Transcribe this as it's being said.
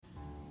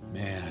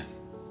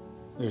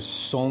There's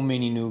so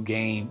many new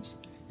games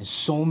and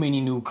so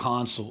many new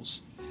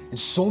consoles and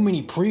so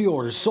many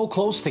pre-orders so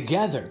close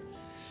together.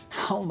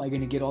 How am I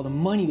gonna get all the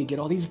money to get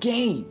all these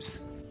games?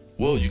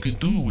 Well, you can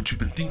do what you've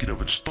been thinking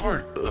of and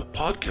start a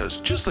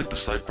podcast just like the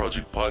Side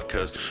Project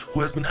Podcast, who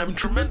has been having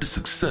tremendous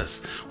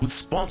success with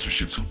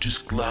sponsorships who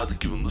just gladly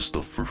give them the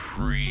stuff for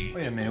free.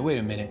 Wait a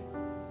minute.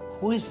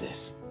 Who is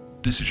this?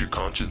 This is your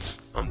conscience.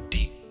 I'm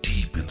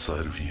deep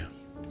inside of you.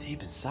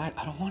 Deep inside?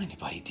 I don't want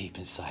anybody deep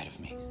inside of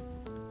me.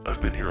 I've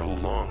been here all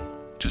along.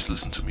 Just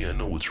listen to me. I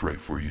know what's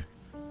right for you.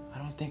 I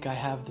don't think I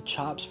have the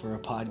chops for a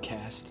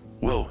podcast.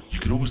 Well, you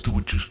could always do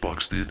what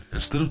Juicebox did.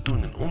 Instead of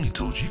doing an Only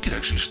Toads, you could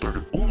actually start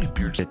an Only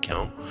Beards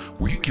account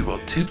where you give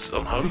out tips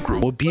on how to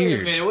grow a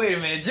beard. Wait a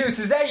minute, Juice,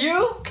 is that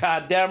you?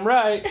 Goddamn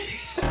right.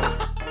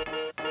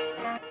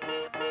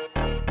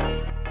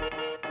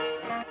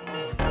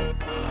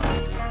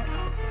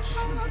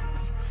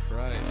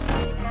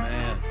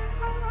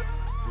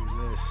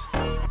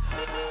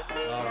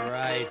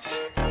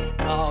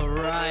 All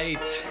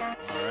right.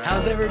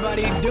 How's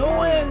everybody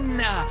doing?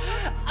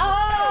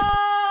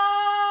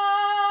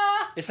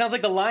 It sounds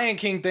like the Lion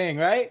King thing,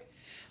 right?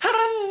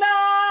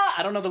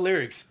 I don't know the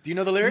lyrics. Do you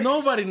know the lyrics?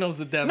 Nobody knows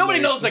the damn Nobody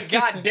lyrics. knows the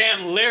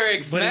goddamn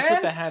lyrics, But man. it's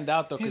with the hand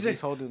out, though, because he's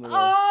holding the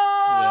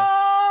word.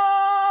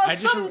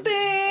 Something.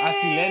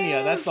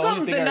 Astilenia. That's the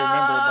only thing I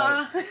remember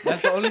about it.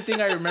 That's the only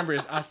thing I remember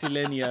is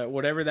Astilenia,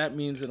 whatever that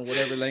means in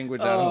whatever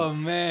language. Oh,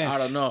 I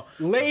don't know.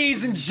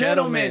 Ladies and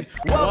gentlemen,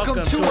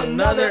 welcome to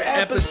another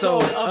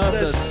episode of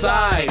the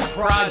Side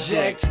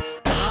Project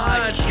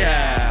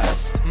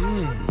Podcast.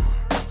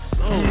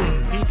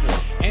 People.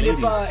 And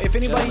ladies, if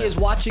anybody gentlemen. is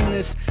watching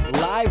this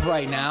live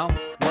right now,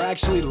 we're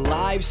actually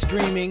live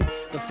streaming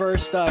the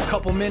first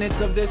couple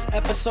minutes of this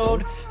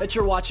episode that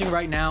you're watching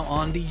right now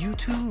on the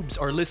YouTubes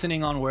or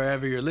listening on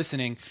wherever you're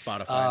listening.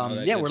 Spotify. All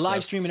that Yeah, good we're live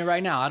stuff. streaming it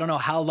right now. I don't know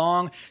how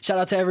long. Shout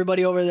out to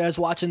everybody over there that's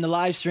watching the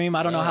live stream.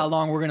 I don't know how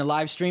long we're going to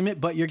live stream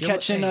it, but you're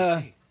catching...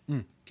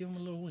 Give him a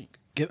little wink.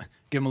 Give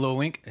him a little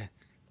wink.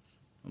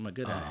 Oh, my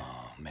good eye.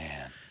 Oh,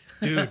 man.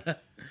 Dude,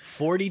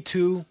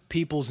 42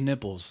 people's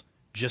nipples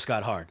just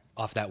got hard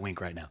off that wink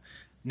right now.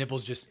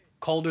 Nipples just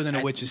colder than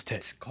a witch's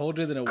tit.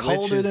 Colder than a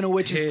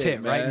witch's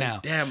tit right man. now.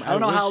 Damn, I don't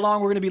know how long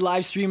we're going to be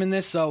live streaming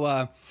this,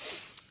 so...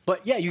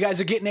 But yeah, you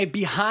guys are getting a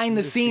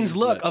behind-the-scenes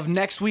look of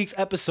next week's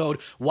episode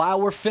while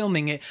we're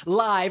filming it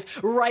live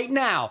right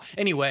now.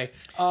 Anyway,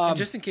 And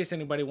just in case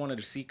anybody wanted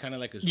to see kind of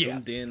like a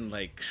zoomed in,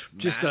 like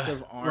just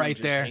massive arm right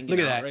just there. hanging Look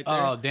at out that. right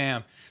there. Oh,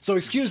 damn. So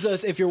excuse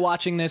us if you're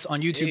watching this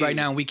on YouTube right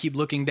now and we keep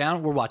looking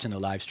down. We're watching the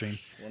live stream.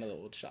 One of the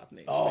old shop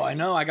names. Oh, I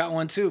know. I got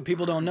one too.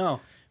 People don't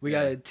know. We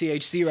got a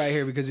THC right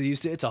here because it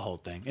used to. It's a whole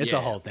thing. It's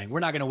a whole thing. We're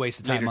not going to waste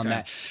the time on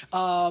that.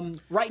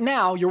 Right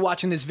now, you're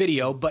watching this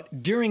video,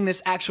 but during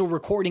this actual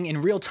recording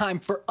in real time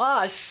for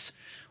us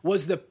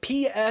was the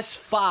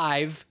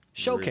PS5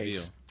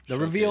 showcase. The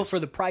reveal for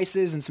the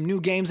prices and some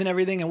new games and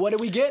everything. And what did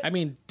we get? I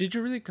mean, did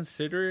you really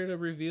consider it a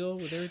reveal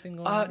with everything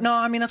going on? No,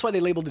 I mean, that's why they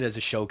labeled it as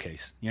a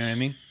showcase. You know what I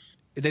mean?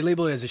 They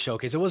labeled it as a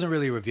showcase. It wasn't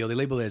really a reveal. They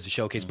labeled it as a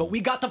showcase. But we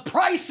got the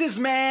prices,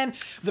 man.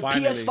 The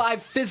Finally. PS5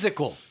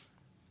 physical.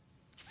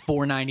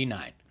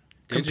 $499.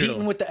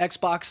 Competing with the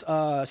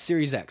Xbox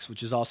Series X,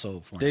 which is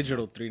also $499.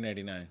 Digital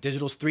 $399.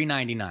 Digital's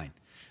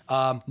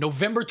 $399.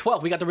 November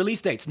 12th, we got the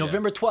release dates.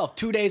 November 12th,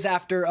 2 days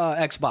after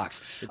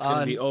Xbox. It's going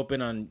to be open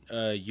on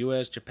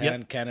U.S.,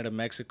 Japan, Canada,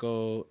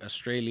 Mexico,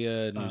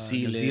 Australia, New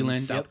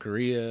Zealand, South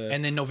Korea.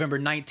 And then November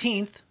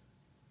 19th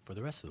for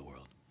the rest of the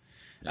world.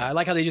 I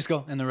like how they just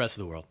go, and the rest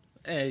of the world.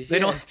 Hey, They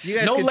don't, you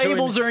guys no can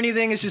labels join. or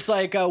anything. It's just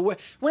like,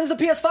 when's the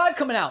PS5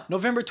 coming out?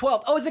 November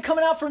 12th. Oh, is it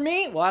coming out for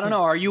me? Well, I don't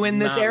know. Are you in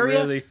this Not area?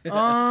 really.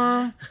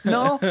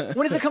 No.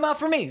 When does it come out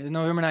for me?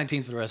 November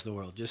 19th for the rest of the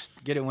world. Just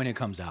get it when it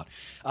comes out.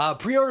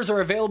 Pre-orders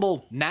are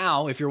available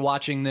now if you're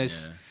watching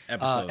this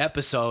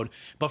episode.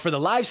 But for the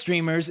live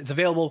streamers, it's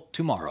available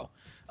tomorrow.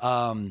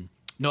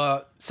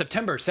 No,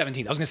 September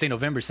 17th. I was going to say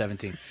November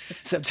 17th.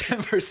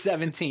 September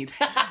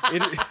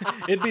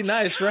 17th. It'd be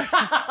nice, right?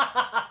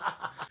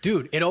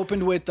 Dude, it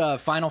opened with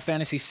Final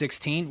Fantasy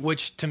 16,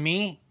 which to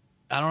me,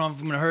 I don't know if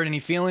I'm going to hurt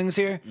any feelings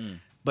here,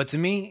 but to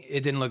me,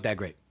 it didn't look that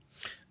great.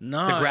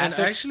 No, The graphics,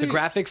 and actually, the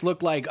graphics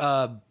look like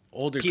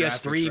older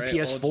PS3, graphics, right?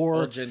 PS4,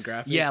 old gen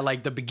graphics. Yeah,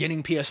 like the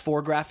beginning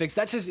PS4 graphics.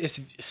 That's just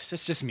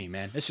it's just me,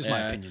 man. It's just my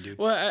opinion, dude.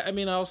 Well, I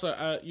mean,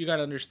 also you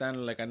gotta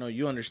understand. Like, I know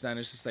you understand.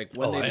 It's just like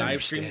when they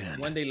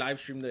live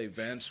stream the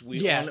events,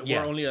 we're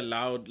only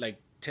allowed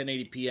like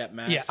 1080p at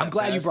max. Yeah, I'm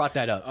glad you brought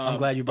that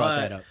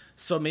up.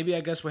 So maybe I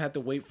guess we have to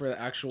wait for the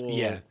actual.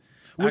 Yeah.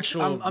 Which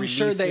I'm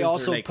sure they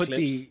also put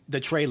the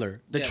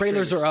trailer. The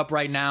trailers are up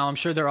right now. I'm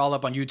sure they're all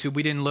up on YouTube.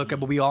 We didn't look,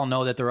 but we all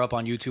know that they're up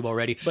on YouTube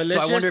already. But so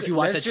I wonder if you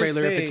watch let's that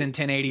trailer, just if it's in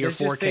 1080 or let's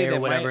just 4K say or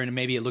that whatever, and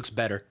maybe it looks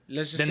better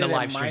Let's just than say the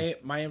live that stream.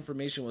 my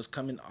information was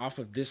coming off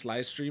of this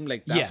live stream.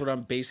 Like that's what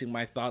I'm basing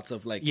my thoughts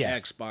of like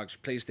Xbox,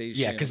 PlayStation.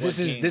 Yeah, because this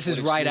is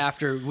right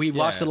after we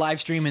watched the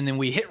live stream and then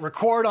we hit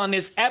record on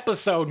this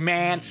episode,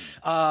 man.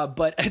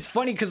 But it's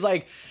funny because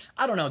like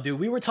I don't know, dude.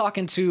 We were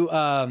talking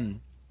to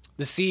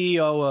the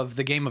CEO of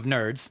the Game of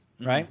Nerds.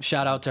 Right?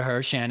 Shout out to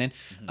her, Shannon.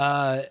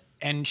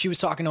 and she was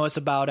talking to us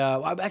about,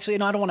 actually,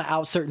 no, I don't want to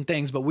out certain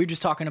things, but we're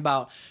just talking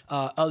about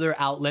other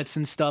outlets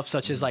and stuff,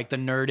 such as like the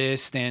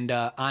Nerdist and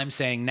I'm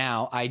saying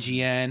now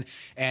IGN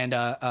and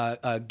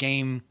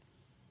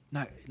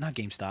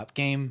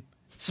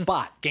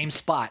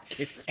GameSpot,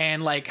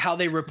 and like how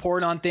they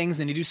report on things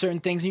and they do certain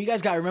things. And you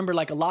guys got to remember,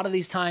 like a lot of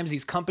these times,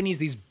 these companies,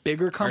 these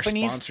bigger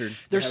companies,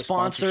 they're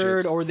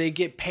sponsored or they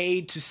get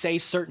paid to say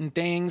certain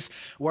things.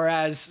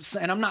 Whereas,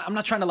 and I'm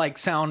not trying to like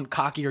sound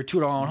cocky or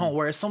toot our own horn.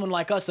 Whereas someone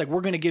like us, like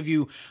we're going to give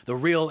you the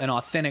real and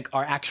authentic,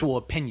 our actual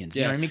opinions.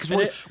 You know what I mean? Because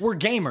we're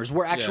gamers,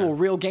 we're actual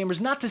real gamers.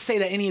 Not to say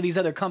that any of these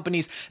other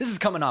companies, this is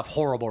coming off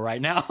horrible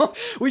right now.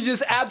 We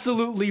just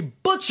absolutely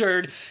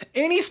butchered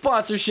any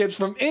sponsorships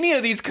from any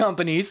of these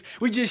companies.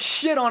 We just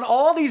shit on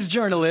all these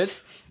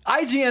journalists.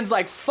 IGN's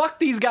like, fuck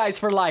these guys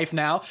for life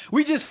now.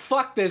 We just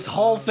fucked this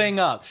whole thing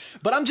up.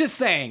 But I'm just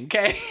saying,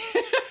 okay?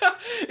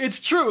 It's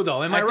true,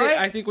 though. Am I right?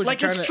 I think what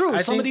like, you're it's true.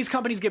 Some of these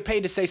companies get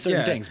paid to say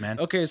certain things, man.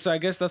 Okay, so I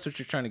guess that's what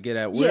you're trying to get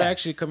at. We're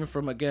actually coming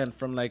from, again,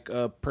 from like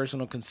a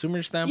personal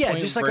consumer standpoint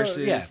just like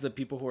versus the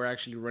people who are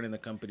actually running the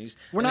companies.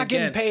 We're not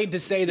getting paid to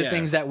say the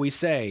things that we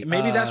say.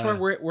 Maybe that's where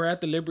we're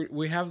at the liberty.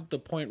 We have the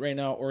point right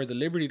now, or the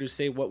liberty to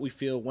say what we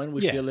feel when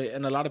we feel it.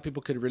 And a lot of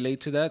people could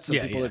relate to that. Some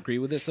people agree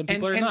with it. Some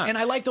people are not. And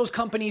I like those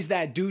companies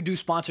that do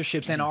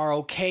sponsorships and are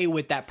okay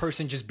with that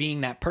person just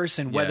being that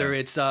person, whether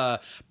it's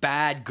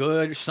bad,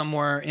 good,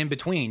 somewhere in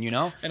between, you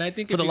know? And I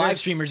think for the live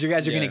streamers, you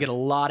guys are going to get a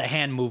lot of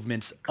hand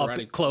movements up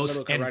close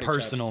and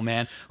personal,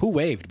 man. Who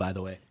waved, by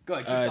the way? Go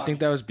ahead, I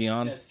think that was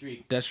Beyond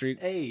Deathstreak.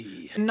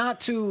 Hey, not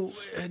to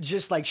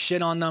just like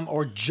shit on them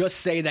or just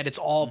say that it's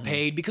all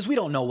paid, because we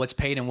don't know what's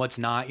paid and what's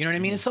not. You know what I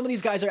mean? And some of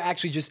these guys are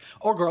actually just,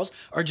 or girls,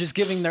 are just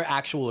giving their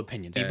actual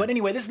opinions. But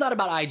anyway, this is not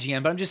about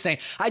IGN, but I'm just saying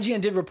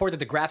IGN did report that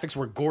the graphics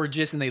were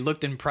gorgeous and they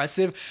looked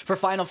impressive for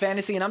Final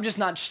Fantasy. And I'm just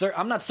not sure.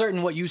 I'm not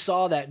certain what you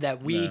saw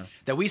that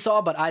we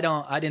saw, but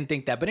I didn't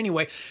think that. But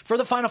anyway, for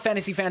the Final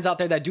Fantasy fans out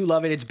there that do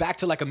love it, it's back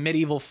to like a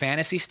medieval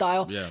fantasy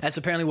style. That's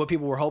apparently what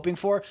people were hoping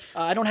for.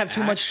 I don't have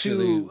too much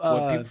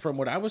to from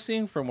what I was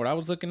seeing, from what I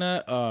was looking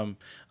at, a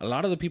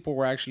lot of the people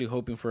were actually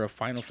hoping for a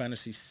Final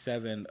Fantasy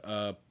VII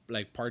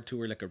like part 2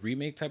 or like a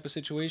remake type of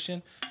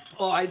situation.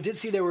 Oh, I did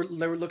see they were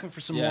looking for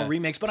some more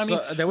remakes, but I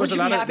mean, there was would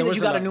you be happy that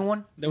you got a new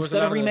one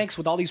instead of remakes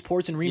with all these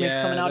ports and remakes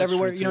coming out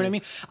everywhere? You know what I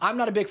mean? I'm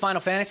not a big Final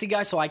Fantasy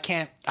guy, so I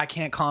can't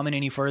comment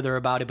any further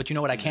about it. But you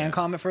know what I can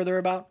comment further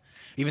about?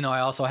 Even though I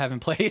also haven't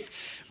played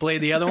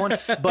the other one,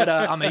 but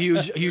I'm a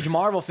huge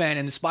Marvel fan,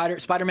 and the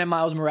Spider-Man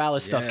Miles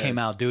Morales stuff came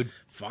out, dude.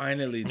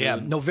 Finally, dude. Yeah,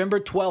 November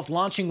 12th,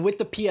 launching with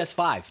the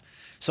PS5.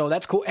 So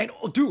that's cool. And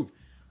dude,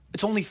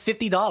 it's only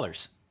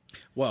 $50.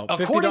 Well,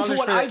 according to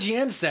what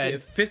IGN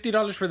said,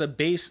 $50 for the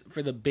base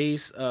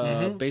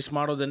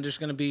model. Then there's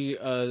going to be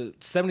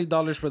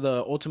 $70 for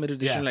the Ultimate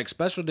Edition, like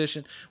Special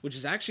Edition, which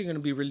is actually going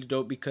to be really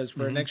dope because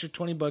for an extra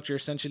 $20, you're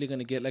essentially going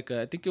to get like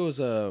I think it was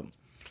a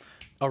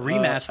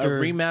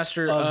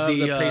remaster of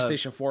the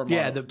PlayStation 4 model.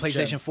 Yeah, the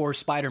PlayStation 4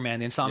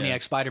 Spider-Man, the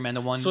Insomniac Spider-Man, the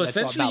one that's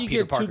about Peter Parker. So essentially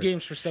you get 2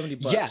 games for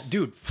 $70. Yeah,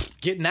 dude,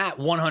 getting that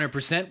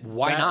 100%.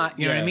 Why not?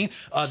 You know what I mean?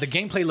 The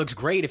gameplay looks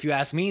great if you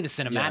ask me. The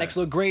cinematics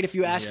look great if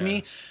you ask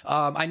me.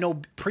 I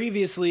know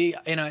previously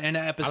in an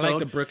episode, I like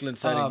the Brooklyn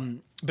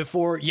setting.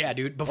 Before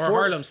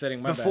Harlem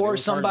setting, before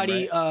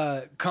somebody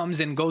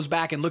comes and goes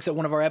back and looks at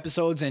one of our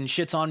episodes and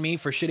shits on me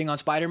for shitting on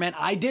Spider-Man,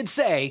 I did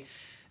say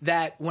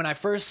that when I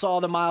first saw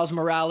the Miles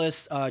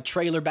Morales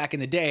trailer back in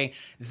the day,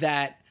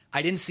 that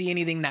I didn't see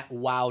anything that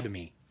wowed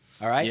me.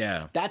 All right?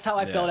 Yeah. That's how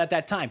I felt at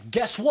that time.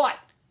 Guess what?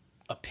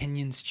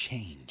 Opinions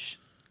change.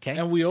 Okay?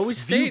 And we always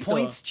say,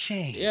 viewpoints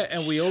change. Yeah,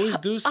 and we always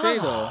do say,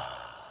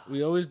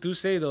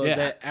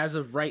 that as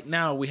of right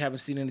now, we haven't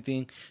seen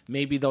anything.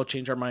 Maybe they'll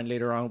change our mind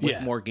later on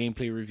with more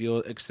gameplay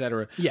reveal,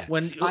 etc. Yeah.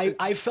 When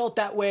I felt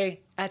that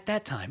way at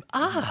that time.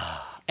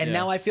 And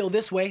now I feel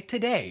this way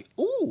today.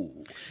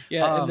 Ooh.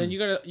 Yeah, and then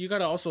you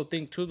gotta also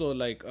think too though,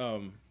 like I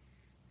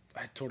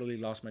totally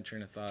lost my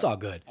train of thought. It's all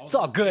good. It's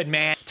all good,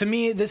 man. To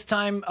me, this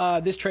time,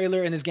 this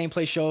trailer and this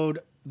gameplay showed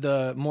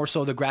more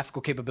so the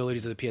graphical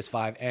capabilities of the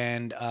PS5,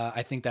 and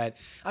I think that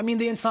the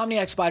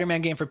Insomniac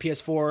Spider-Man game for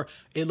PS4,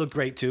 it looked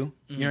great too.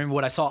 You know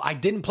what I saw? I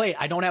didn't play it.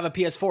 I don't have a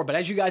PS4, but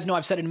as you guys know,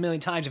 I've said it a million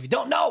times. If you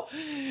don't know,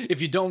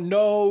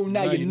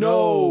 now you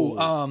know.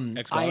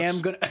 I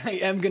am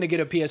gonna get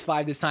a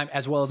PS5 this time,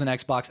 as well as an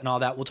Xbox and all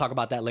that. We'll talk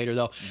about that later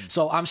though.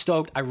 So I'm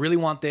stoked. I really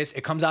want this.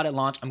 It comes out at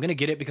launch. I'm gonna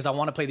get it because I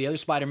want to play the other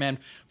Spider-Man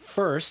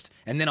first,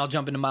 and then I'll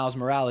jump into Miles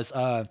Morales.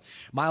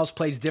 Miles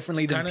plays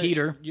differently than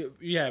Peter.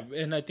 Yeah,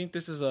 and I think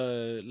this is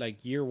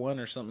like year 1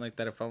 or something like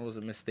that, if I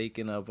wasn't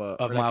mistaken, of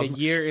like Miles. a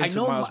year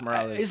into Miles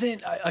Morales.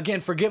 Again,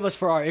 forgive us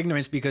for our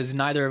ignorance because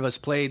neither of us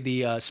played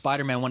the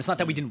Spider-Man one. It's not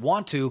that we didn't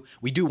want to.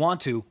 We do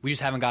want to. We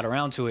just haven't got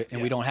around to it, and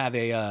we don't have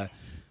a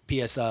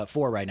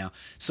PS4 right now.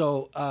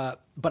 So,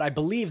 but I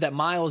believe that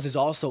Miles is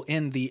also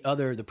in the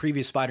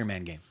previous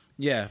Spider-Man game.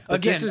 Yeah.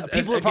 Again,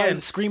 people are probably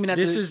screaming at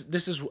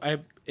this is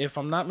if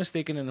I'm not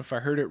mistaken, and if I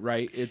heard it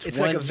right, it's It's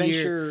one like a venture-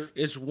 year.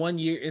 It's 1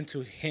 year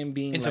into him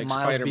being into like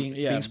Miles Spider-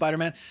 being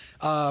Spider-Man.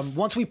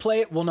 Once we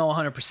play it, we'll know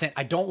 100%.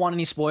 I don't want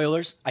any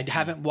spoilers. I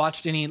haven't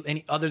watched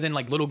any other than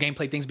like little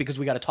gameplay things because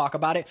we got to talk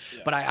about it.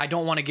 Yeah. But I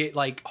don't want to get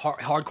like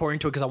hardcore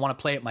into it because I want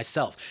to play it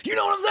myself. You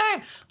know what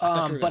I'm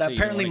saying? But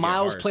apparently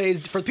Miles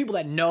plays, for the people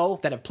that know,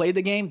 that have played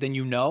the game, then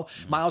you know.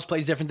 Miles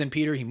plays different than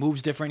Peter. He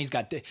moves different. He's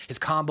got his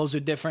combos are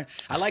different.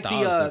 I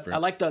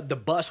like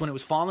the bus when it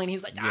was falling.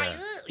 He's like,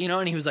 you know,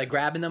 and he was like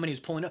grabbing them and he was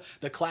pulling up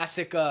the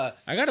classic. I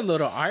got a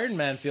little Iron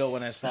Man feel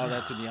when I saw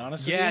that, to be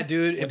honest with you. Yeah,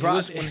 dude.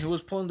 When he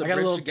was pulling the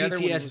bridge together. I got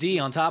a little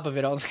PTSD on top of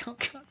it. I was like, oh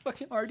god,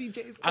 fucking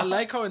RDJ's gone. I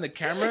like how in the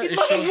camera it's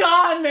fucking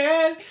gone,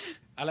 man.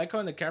 I like how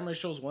in the camera it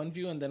shows one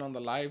view, and then on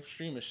the live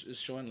stream it's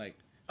showing like.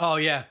 Oh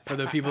yeah, for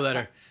the people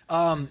that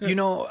are,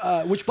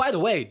 which by the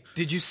way,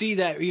 did you see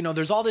that? You know,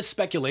 there's all this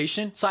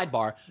speculation.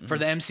 Sidebar for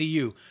the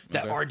MCU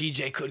that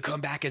RDJ could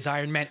come back as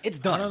Iron Man. It's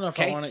done. I don't know if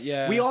I want it.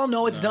 Yeah, we all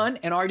know it's done,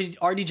 and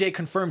RDJ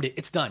confirmed it.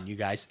 It's done, you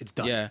guys. It's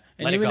done. Yeah,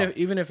 and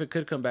even if it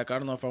could come back, I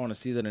don't know if I want to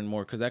see that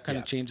anymore because that kind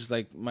of changes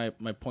like my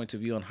point of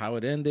view on how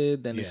it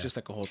ended. Then it's just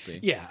like a whole thing.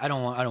 Yeah, I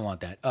don't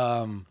want that.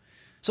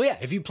 So yeah,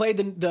 if you played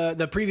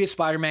the previous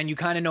Spider-Man, you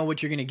kind of know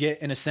what you're gonna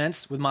get in a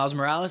sense with Miles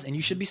Morales, and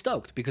you should be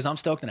stoked because I'm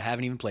stoked and I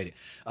haven't even played it.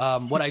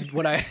 What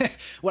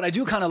I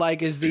do kind of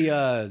like is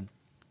the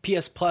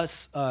PS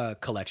Plus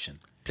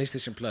collection,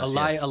 PlayStation Plus,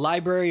 a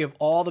library of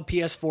all the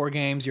PS4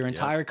 games, your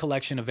entire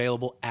collection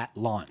available at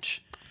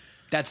launch.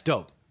 That's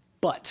dope.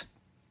 But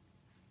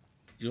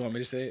you want me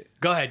to say it?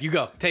 Go ahead, you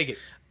go, take it.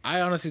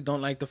 I honestly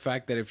don't like the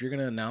fact that if you're going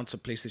to announce a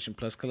PlayStation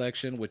Plus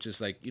collection, which is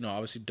like, you know,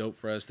 obviously dope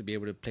for us to be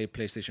able to play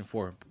PlayStation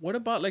 4. What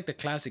about like the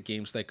classic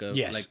games like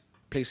like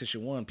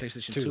PlayStation 1,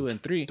 PlayStation 2,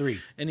 and 3?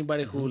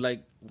 Anybody who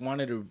like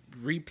wanted to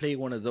replay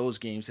one of those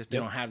games if they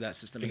don't have that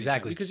system.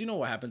 Exactly. Because you know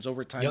what happens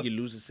over time, you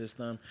lose the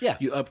system. Yeah.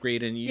 You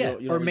upgrade and you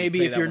don't or maybe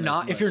really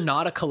if you're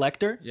not a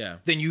collector,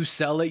 then you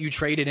sell it, you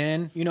trade it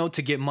in, you know,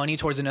 to get money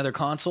towards another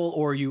console,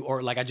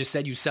 or like I just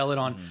said, you sell it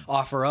on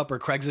OfferUp or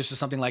Craigslist or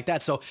something like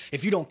that. So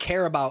if you don't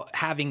care about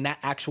having that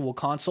actual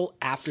console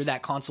after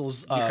that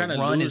console's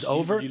run is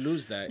over, you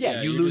lose that.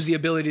 Yeah, you lose the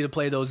ability to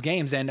play those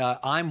games. And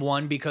I'm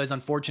one because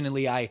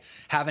unfortunately I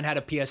haven't had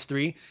a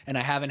PS3 and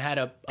I haven't had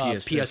a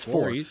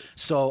PS4.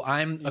 So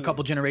I'm a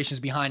couple generations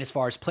behind as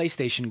far as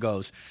PlayStation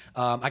goes.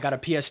 I got a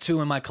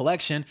PS2 in my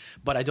collection,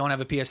 but I don't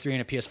have a PS3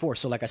 and a PS4.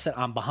 So like I said,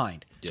 I'm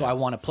behind. So I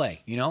want to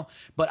play, you know?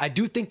 But I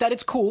do think that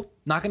it's cool.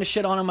 Not going to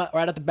shit on them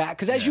right at the back.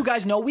 Because as you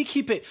guys know, we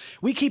keep it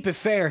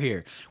fair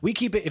here. We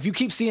keep it, if you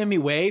keep seeing me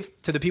wave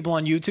to the people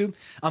on YouTube,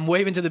 I'm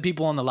waving to the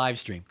people on the live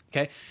stream,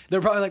 okay?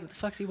 They're probably like, what the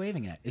fuck's he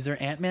waving at? Is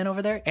there Ant-Man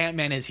over there?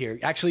 Ant-Man is here.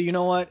 Actually, you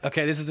know what?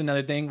 Okay, this is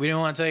another thing. We didn't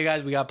want to tell you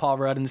guys, we got Paul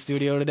Rudd in the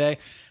studio today.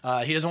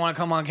 He doesn't want to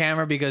come on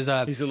camera because...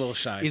 he's a little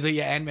shy. He's like,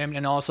 yeah,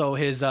 and also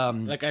his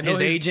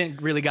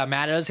agent really got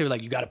mad at us. He was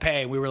like, you got to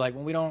pay. We were like,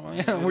 well, we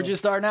don't, we're just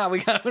starting out.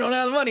 We don't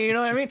have the money, you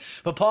know what I mean?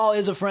 But Paul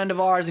is a friend of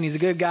ours, and he's a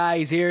good guy.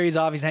 He's here. He's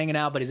off. He's hanging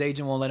out, but his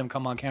agent won't let him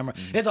come on camera.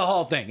 It's a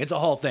whole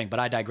thing, but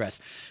I digress.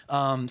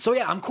 So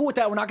yeah, I'm cool with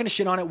that. We're not going to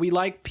shit on it. We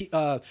like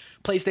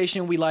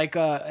PlayStation. We like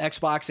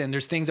Xbox, and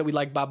there's things that we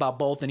like about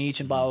both and each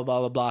and blah, blah, blah,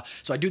 blah, blah.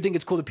 So I do think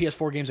it's cool the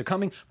PS4 games are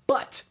coming,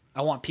 but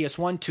I want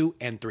PS1, 2,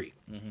 and 3.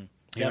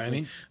 You know what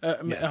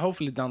I mean?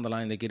 Hopefully down the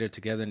line they get it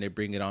together and they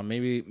bring it on.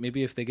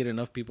 Maybe if they get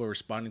enough people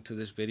responding to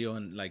this video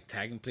and like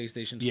tagging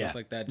PlayStation stuff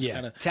like that, just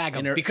kind of tag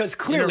them because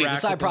clearly the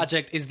Side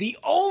Project is the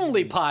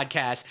only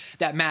podcast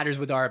that matters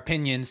with our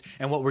opinions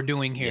and what we're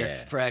doing here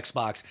for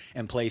Xbox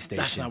and PlayStation.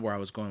 That's not where I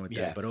was going with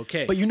that, but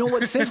okay. But you know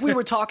what? Since we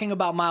were talking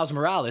about Miles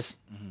Morales,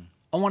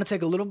 I want to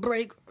take a little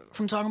break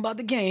from talking about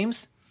the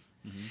games.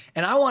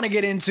 And I want to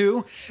get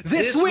into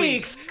this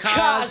week's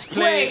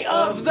cosplay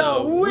of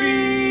the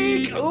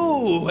week.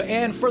 Ooh,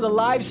 and for the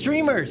live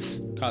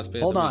streamers,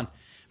 hold on.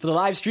 For the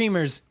live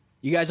streamers,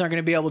 you guys aren't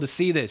going to be able to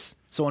see this.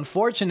 So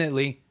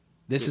unfortunately,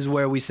 this is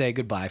where we say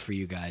goodbye for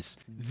you guys.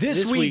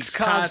 This week's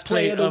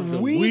cosplay of the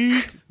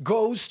week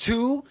goes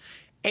to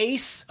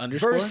Ace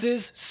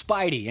versus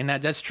Spidey. And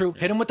that's true.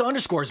 Hit him with the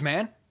underscores,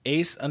 man.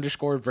 Ace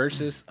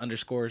 _versus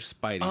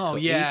 _Spidey. Oh, so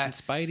yeah. Ace and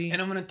Spidey.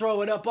 And I'm going to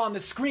throw it up on the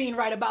screen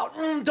right about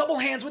double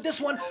hands with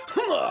this one.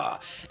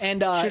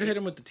 And should have hit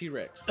him with the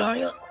T-Rex.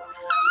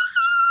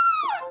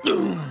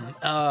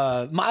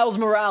 Miles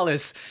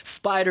Morales,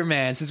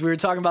 Spider-Man. Since we were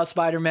talking about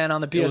Spider-Man on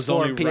the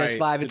PS4 and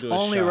PS5, it's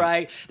only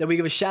right that we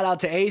give a shout out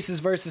to Aces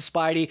versus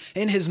Spidey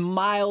in his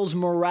Miles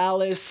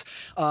Morales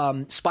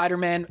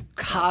Spider-Man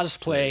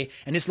cosplay.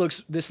 And this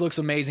looks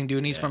amazing, dude.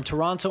 And he's from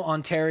Toronto,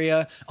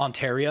 Ontario.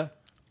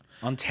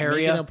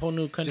 Making up whole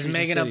new countries, just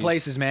making up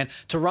places, man.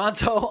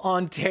 Toronto,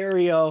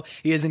 Ontario.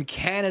 He is in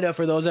Canada.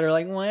 For those that are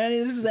like, what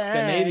is that?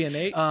 He's Canadian,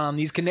 Nate.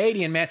 He's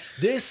Canadian, man.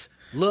 This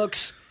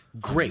looks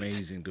great.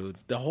 Amazing, dude.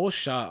 The whole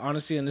shot,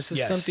 honestly, and this is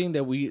something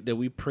that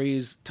we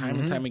praise time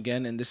and time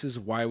again, and this is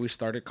why we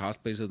started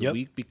Cosplays of the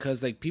Week,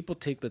 because like people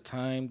take the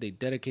time, they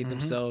dedicate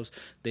themselves,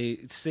 they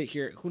sit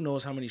here, who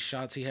knows how many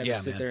shots he had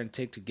to sit there and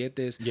take to get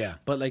this. Yeah.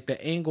 But like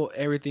the angle,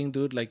 everything,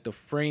 dude, like the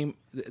frame,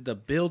 the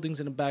buildings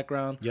in the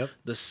background,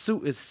 the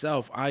suit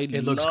itself,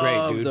 it looks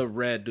great, dude. The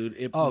red, dude.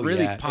 It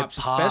really pops,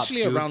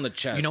 especially dude. Around the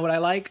chest. You know what I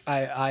like?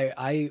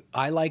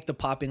 I like the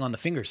popping on the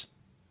fingers.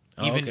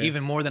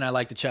 Even more than I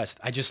like the chest.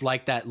 I just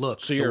like that look.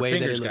 So you're the way a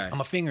fingers that it looks. guy.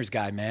 I'm a fingers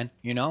guy, man.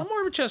 You know? I'm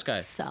more of a chest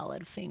guy.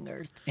 Solid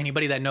fingers.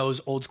 Anybody that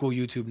knows old school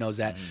YouTube knows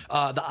that.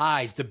 The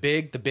eyes, the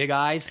big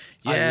eyes.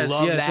 Yes, I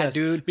love that,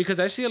 dude. Because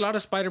I see a lot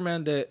of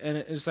Spider-Man that, and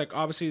it's like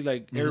obviously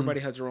like everybody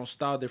has their own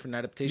style, different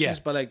adaptations.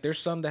 But like there's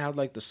some that have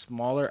like the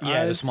smaller eyes.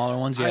 Yeah, the smaller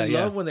ones. Yeah, I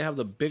love when they have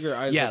the bigger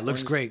eyes. Yeah, like it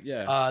looks great.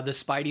 Yeah. The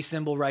Spidey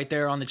symbol right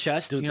there on the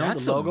chest. Dude, you know,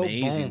 that's the logo.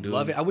 amazing, Boom, dude.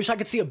 love it. I wish I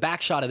could see a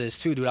back shot of this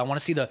too, dude. I want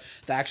to see the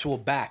actual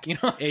back. You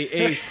know, hey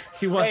Ace,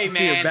 he wants to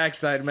see your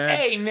backside, man.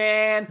 Hey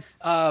man.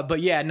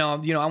 But yeah,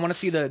 no, you know, I want to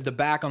see the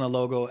back on the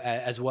logo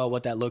as well,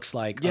 what that looks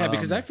like. Yeah,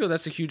 because I feel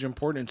that's a huge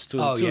importance to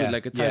it too. Yeah,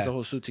 like it ties the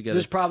whole suit together.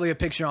 There's probably a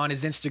picture on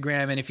his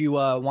Instagram, and if you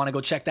want to go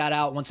check that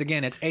out, once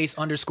again, it's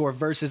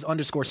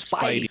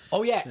Ace_versus_Spidey.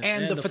 Oh yeah,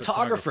 and the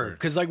photographer,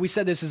 because like we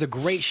said, this is a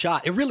great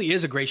shot. It really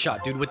is a great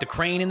shot, dude, with the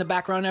crane in the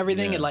background and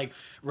everything. It like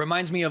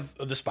reminds me of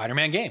the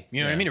Spider-Man game.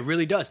 You know what I mean? It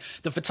really does.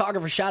 The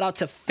photographer, shout out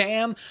to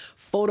Fam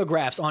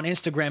Photographs on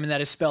Instagram, and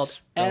that is spelled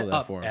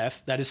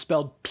that is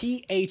spelled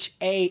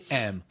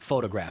PHAM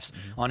Photographs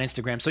on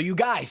Instagram. So you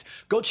guys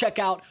go check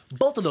out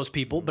both of those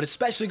people, but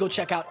especially go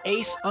check out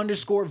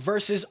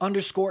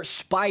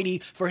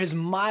Ace_versus_Spidey for his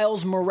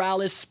Miles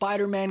Morales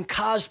Spider-Man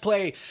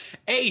cosplay.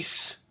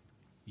 Ace,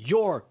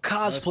 your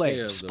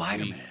cosplay of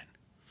Spider-Man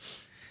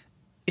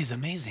is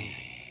amazing.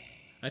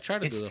 I try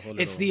to do the whole.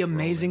 It's the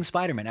Amazing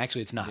Spider-Man.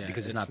 Actually, it's not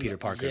because it's not Peter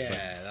Parker. Yeah, but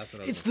that's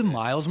what I was it's the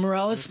Miles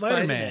Morales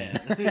Spider-Man.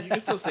 You can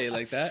still say it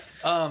like that.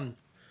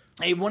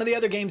 Hey, one of the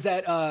other games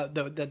that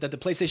the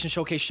PlayStation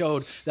Showcase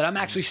showed that I'm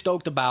actually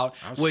stoked about,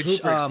 which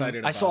super excited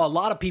about. I saw a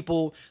lot of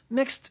people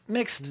mixed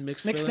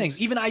things.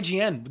 Even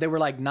IGN, they were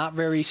like not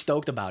very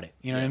stoked about it.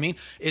 You know what I mean?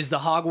 Is the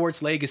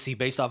Hogwarts Legacy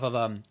based off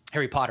of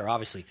Harry Potter,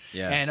 obviously.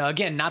 Yeah. And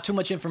again, not too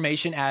much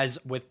information as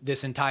with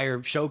this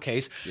entire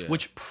showcase,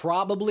 which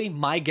probably,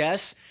 my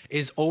guess,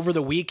 is over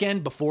the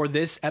weekend before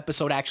this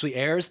episode actually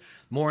airs.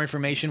 More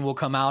information will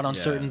come out on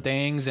certain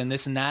things and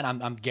this and that.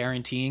 I'm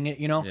guaranteeing it,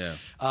 you know?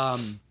 Yeah.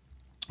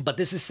 But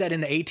this is set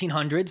in the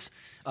 1800s.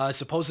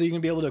 Supposedly you're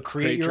going to be able to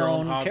create your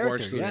own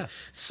character. Yeah.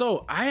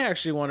 So I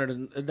actually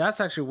wanted to,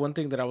 that's actually one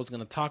thing that I was going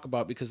to talk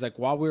about, because like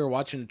while we were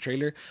watching the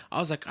trailer, I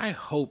was like, I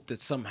hope that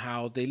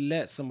somehow they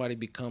let somebody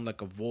become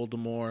like a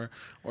Voldemort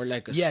or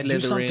like a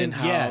Slytherin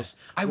house. Yeah.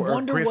 I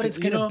wonder what it's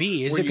going to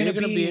be. Is it going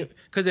to be?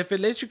 Because if it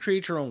lets you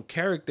create your own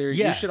character,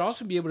 you should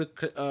also be able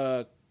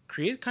to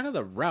create kind of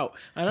the route.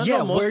 I don't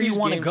know where you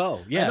want to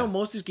go. Yeah. I know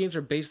most of these games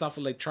are based off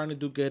of like trying to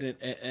do good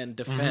and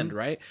defend,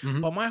 right?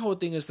 But my whole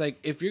thing is like,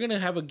 if you're gonna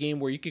have a game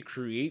where you could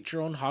create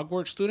your own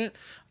Hogwarts student,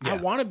 I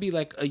want to be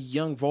like a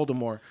young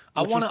Voldemort.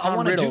 I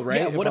want to do right.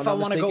 Yeah, what if I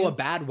want to go a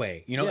bad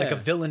way? You know, like a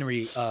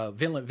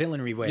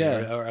villainry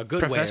way, or a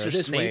good Professor way, or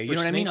this Snape way. You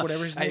know what I mean?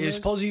 Whatever his name is.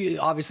 Suppose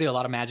obviously a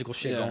lot of magical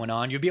shit going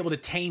on. You'll be able to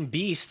tame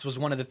beasts. Was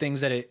one of the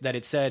things that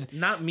it said.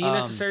 Not me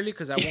necessarily,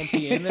 because I won't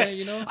be in there.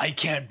 You know, I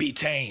can't be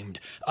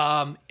tamed.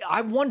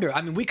 I wonder.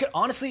 I mean, we could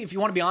honestly, if you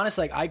want to be honest,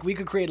 like we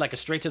could create like a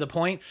straight to the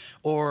point,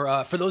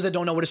 or for those that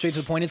don't know what a straight to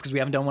the point is, because we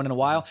haven't done one in a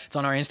while, it's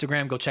on our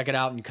Instagram. Go check it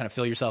out and you kind of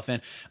fill yourself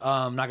in.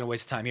 I'm not gonna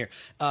waste the time here.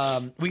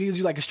 We could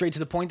do like a straight to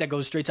the point that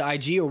goes straight to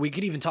IG, or we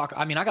could even talk.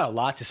 I mean, I got a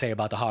lot to say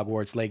about the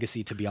Hogwarts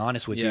Legacy, to be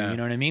honest with you. You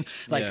know what I mean?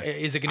 Like,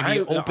 is it gonna be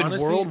an open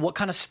world? What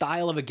kind of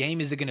style of a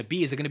game is it gonna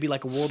be? Is it gonna be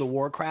like a World of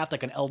Warcraft,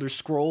 like an Elder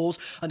Scrolls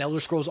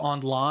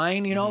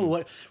Online? You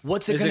know,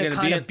 what's it gonna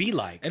kind of be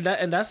like? And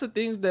that's the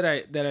things that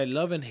I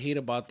love and hate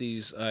about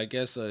these, I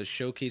guess,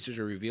 showcases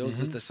or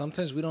reveals, is that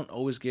sometimes we don't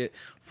always get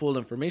full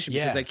information,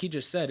 because like he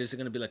just said, is it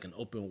going to be like an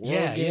open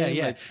world game?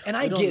 Yeah. Like, and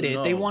I get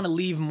it. They want to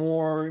leave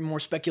more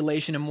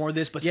speculation and more of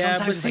this, but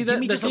sometimes give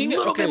me just a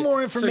little bit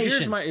more information. So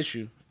here's my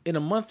issue. In a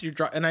month you're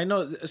and I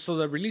know, so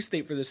the release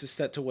date for this is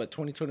set to what,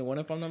 2021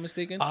 if I'm not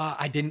mistaken?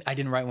 I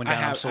didn't write one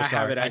down. I'm so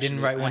sorry. I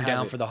didn't write one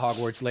down for the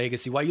Hogwarts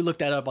Legacy. While you look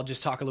that up, I'll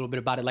just talk a little bit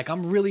about it. Like,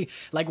 I'm really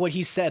like what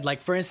he said. Like,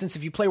 for instance,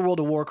 if you play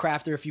World of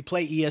Warcraft, or if you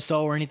play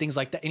ESO or anything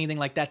like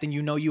that, then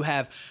you know you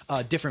have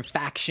different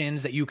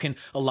factions that you can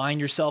align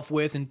yourself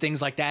with and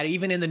things like that.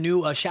 Even in the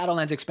new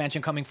Shadowlands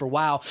expansion coming for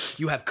WoW,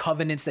 you have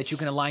covenants that you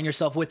can align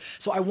yourself with.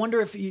 So I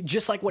wonder if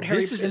just like what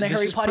Harry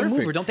Potter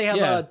mover, don't they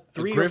have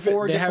 3 or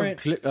 4 different?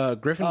 They have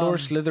Gryffindor,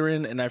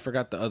 Slytherin, and I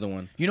forgot the other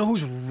one. You know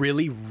who's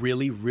really,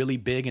 really, really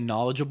big and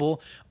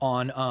knowledgeable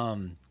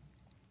on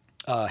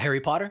Harry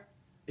Potter?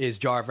 Is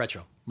Jar of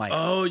Retro. Mike.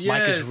 Oh, yes.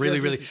 Mike is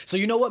really. So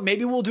you know what?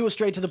 Maybe we'll do a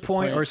straight to the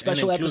point or a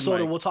special episode,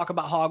 or we'll talk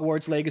about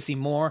Hogwarts Legacy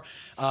more,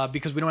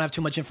 because we don't have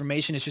too much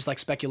information. It's just like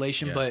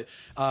speculation. Yeah.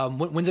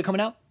 But when's it coming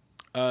out?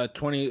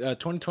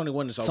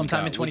 2021 is all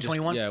sometime in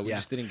 2021. We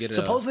just didn't get it.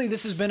 Supposedly,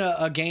 this has been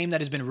a game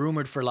that has been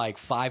rumored for like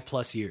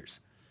 5+ years.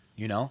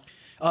 You know,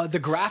 the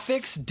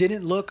graphics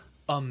didn't look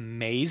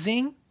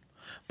amazing.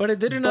 But it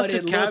did enough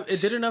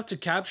to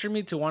capture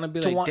me to want to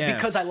be damn.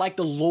 Because I like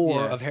the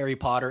lore of Harry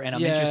Potter, and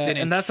I'm interested in.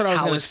 And that's what I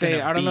was going to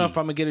say. I don't know if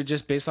I'm gonna get it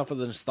just based off of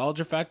the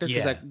nostalgia factor.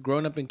 Because like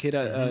growing up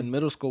in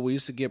middle school, we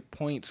used to get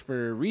points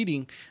for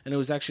reading, and it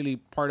was actually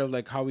part of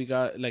like how we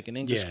got like an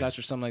English class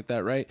or something like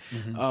that, right?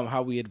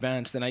 How we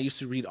advanced, and I used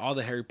to read all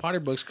the Harry Potter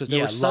books because they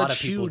were such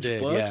huge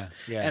books,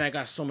 and I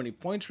got so many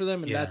points for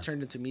them, and that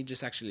turned into me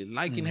just actually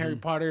liking Harry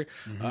Potter.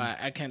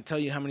 I can't tell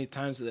you how many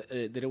times that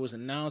it was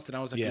announced, and I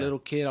was like a little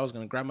kid. I was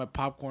gonna grab my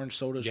popcorn,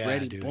 sodas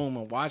ready, boom,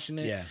 I'm watching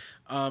it.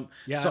 So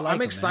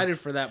I'm excited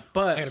for that.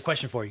 But I got a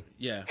question for you.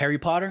 Yeah. Harry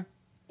Potter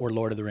or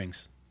Lord of the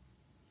Rings?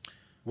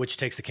 Which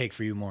takes the cake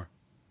for you more?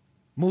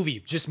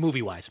 Just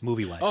movie-wise.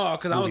 Oh,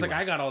 because I was like,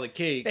 I got all the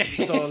cake.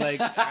 So, like,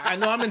 I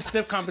know I'm in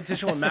stiff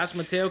competition with Max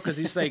Mateo because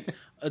he's, like,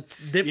 a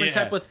different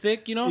type of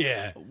thick, you know?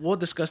 Yeah. We'll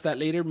discuss that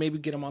later. Maybe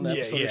get him on the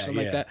episode or something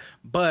like that.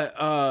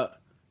 But,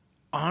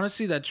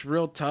 honestly, that's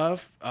real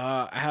tough.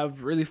 I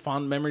have really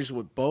fond memories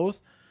with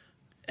both.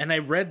 And I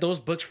read those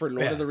books for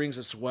Lord of the Rings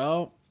as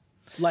well.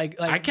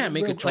 Like I can't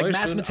make a choice. Like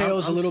Max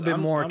Mateo's a little bit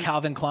more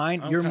Calvin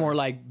Klein. You're more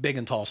like Big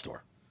and Tall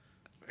Store.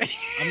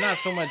 I'm not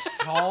so much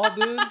tall,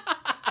 dude.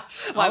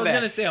 I was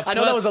gonna say I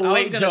know that was a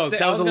late joke.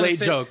 That was a late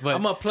joke, but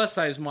I'm a plus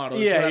size model.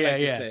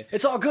 Yeah.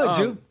 It's all good,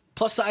 dude.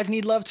 Plus size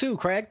need love too,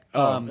 Craig.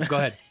 Go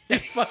ahead.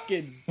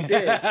 Fucking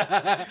dick.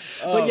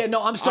 But yeah,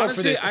 no, I'm stoked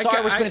honestly, for this.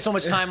 Sorry we're spending so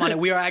much time on it.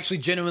 We are actually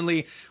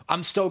genuinely,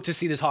 I'm stoked to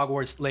see this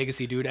Hogwarts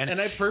Legacy, dude. And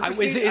I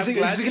purposely, is it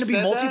going to be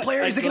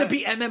multiplayer? Is it going to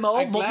be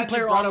MMO,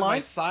 multiplayer online? My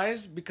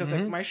size because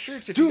like my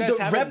shirts. If dude, you guys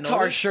the Reptar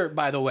noticed, shirt,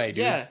 by the way, dude.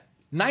 Yeah,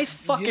 nice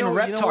fucking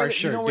Reptar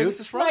shirt, dude. This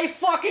is from? Nice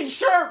fucking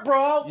shirt,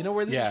 bro. You know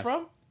where this is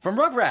from? From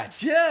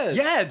Rugrats. Yes.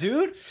 Yeah,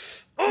 dude.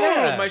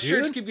 Yeah, my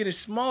shirts keep getting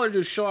smaller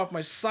to show off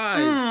my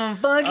size.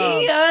 Fuck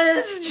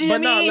yes, Jimmy.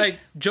 But no, like,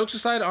 jokes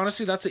aside,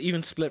 honestly, that's an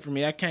even split for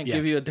me. I can't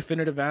give you a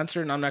definitive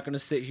answer, and I'm not going to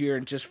sit here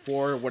and just give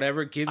you an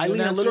answer. I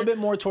lean a little bit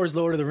more towards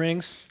Lord of the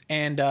Rings.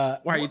 And,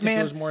 why, you think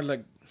it was more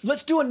like...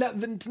 Let's do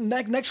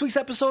next week's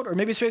episode, or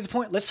maybe straight to the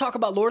point. Let's talk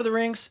about Lord of the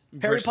Rings,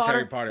 Harry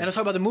Potter, and let's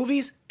talk about the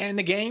movies and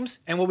the games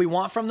and what we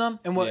want from them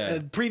and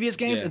what previous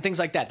games and things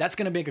like that. That's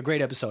going to make a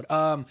great episode.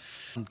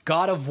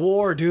 God of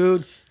War,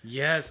 dude.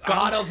 Yes,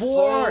 God of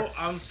War.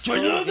 I'm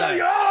so glad.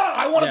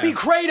 I want to be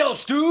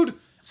Kratos, dude.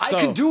 I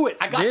can do it.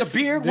 I got the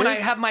beard. When I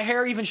have my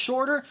hair even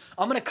shorter,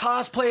 I'm going to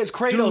cosplay as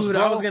Kratos, dude,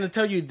 bro. I was going to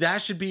tell you, that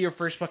should be your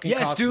first fucking cosplay.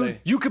 Yes, dude.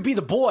 You could be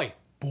the boy.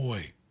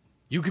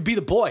 You could be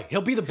the boy.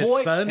 He'll be the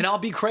boy, son? and I'll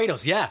be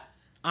Kratos. Yeah.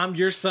 I'm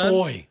your son.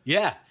 Boy.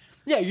 Yeah.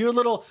 Yeah, you're a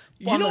little...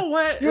 You know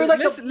what? You're like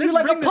a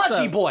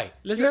pudgy boy.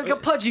 You're like a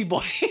pudgy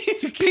boy.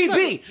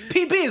 PB.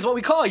 PB is what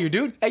we call you,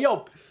 dude. Hey,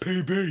 yo.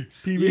 PB.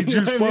 PB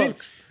juice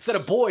box. Instead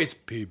of boy, it's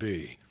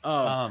PB.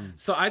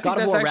 So I think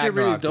that's actually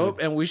really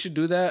dope, and we should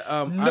do that.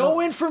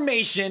 No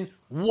information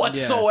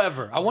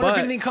whatsoever. I wonder if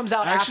anything comes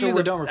out after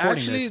we're done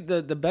recording this.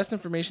 Actually, the best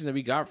information that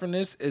we got from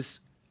this is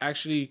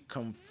actually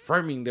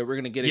confirming that we're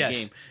gonna get a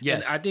game.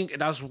 Yes, and I think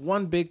that's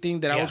one big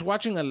thing that I was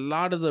watching a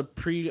lot of the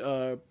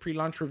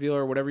pre-launch reveal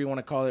or whatever you want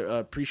to call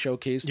it,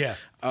 pre-showcase. Yeah,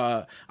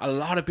 a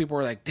lot of people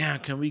were like, "Damn,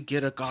 can we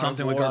get a God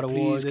something of War, with God of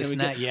War?" This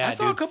and that. Yeah, I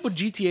saw a couple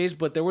GTAs,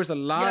 but there was a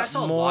lot more. I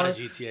saw a lot of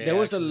GTA. There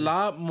was a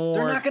lot more.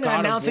 They're not going to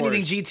announce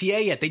anything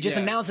GTA yet. They just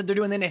announced that they're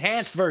doing an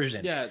enhanced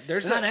version. Yeah, they're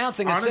not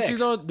announcing a 6. Honestly,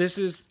 though,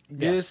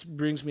 this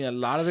brings me a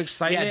lot of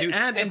excitement. Yeah, dude.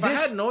 And if I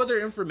had no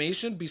other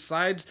information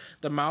besides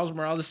the Miles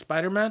Morales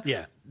Spider-Man,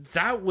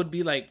 that would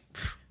be like,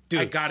 dude,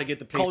 I gotta get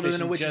the PlayStation. Colder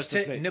than a witch's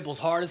tit, nipples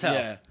hard as hell.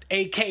 Yeah.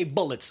 AK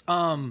bullets. You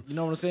know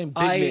what I'm saying?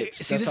 Big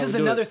see, this is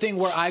another thing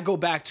where I go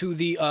back to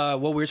the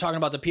what we were talking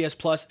about, the PS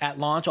Plus at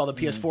launch, all the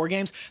PS4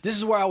 games. This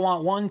is where I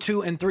want 1,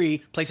 2, and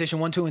 3, PlayStation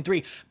 1, 2, and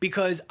 3,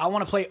 because I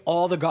want to play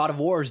all the God of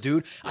Wars,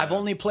 dude. Yeah. I've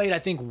only played, I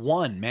think,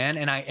 1, man,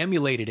 and I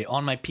emulated it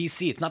on my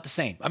PC. It's not the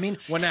same. I mean,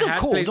 when it's still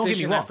cool. Don't get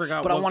me wrong,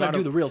 but I want to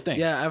do the real thing.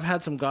 Yeah, I've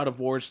had some God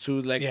of Wars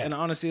too. Like, and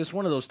honestly, it's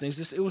one of those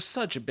things. It was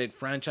such a big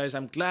franchise.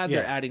 I'm glad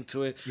they're adding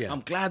to it. Yeah. I'm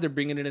glad they're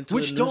bringing it into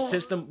a new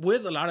system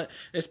with a lot of,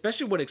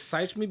 especially what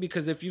excites me,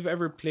 because if you've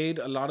ever played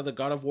a lot of the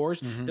God of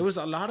Wars, there was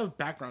a lot of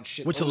background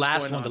shit. Which the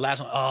last one?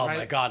 Oh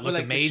my god, looked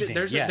amazing.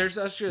 There's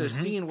actually a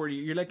scene where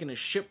you're like in a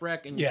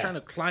shipwreck and you're trying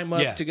to climb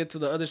up to get to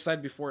the other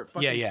side before it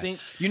fucking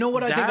sinks. You know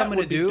what I think I'm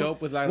gonna do?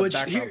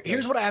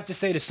 Here's what I have to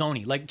say to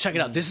Sony. Like, check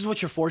it out. This is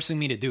what you're forcing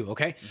me to do.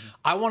 Okay,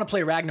 I want to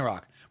play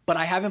Ragnarok, but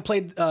I haven't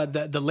played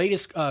the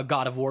latest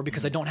God of War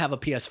because I don't have a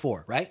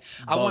PS4, right?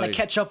 I want to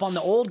catch up on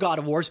the old God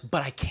of Wars,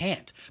 but I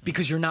can't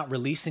because you're not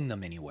releasing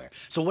them anywhere.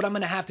 So what I'm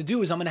going to have to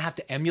do is I'm going to have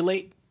to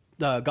emulate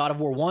the God of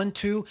War 1,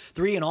 2,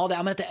 3, and all that.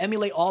 I'm going to have to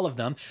emulate all of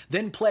them,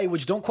 then play,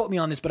 which don't quote me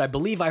on this, but I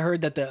believe I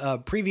heard that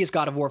the previous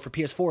God of War for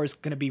PS4 is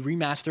going to be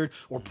remastered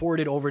or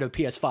ported over to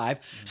PS5.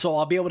 So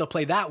I'll be able to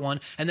play that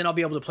one, and then I'll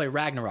be able to play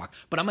Ragnarok.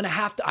 But I'm going to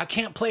have to, I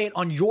can't play it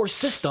on your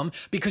system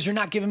because you're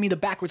not giving me the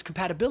backwards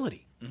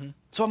compatibility.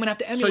 So I'm going to have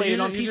to emulate it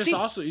on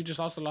PC. You just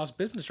also lost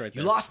business right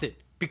there. You lost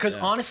it because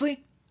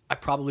honestly, I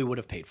probably would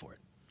have paid for it.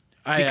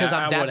 because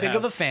I'm that big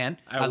of a fan.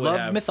 I love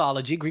have.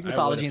 mythology, Greek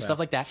mythology and stuff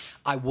like that.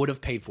 I would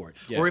have paid for it.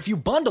 Yeah. Or if you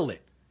bundle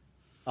it,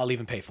 I'll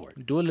even pay for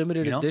it. Do a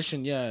limited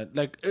edition,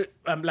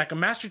 like a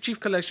Master Chief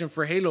collection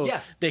for Halo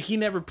that he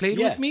never played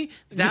with me.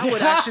 That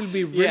would actually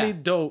be really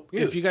dope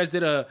if you guys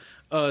did a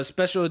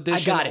special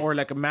edition or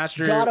like a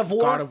Master God of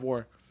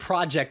War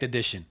Project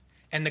Edition.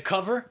 And the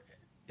cover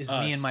is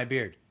me and my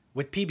beard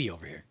with PB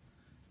over here.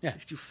 Yeah,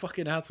 you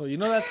fucking asshole. You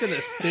know that's going to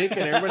stick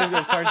and everybody's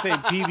going to start saying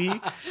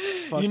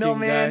PB. You know,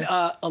 man,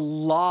 a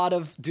lot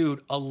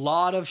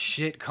of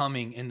shit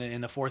coming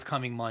in the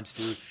forthcoming months,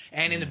 dude.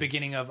 And in the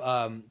beginning of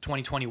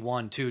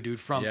 2021 too,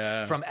 dude. From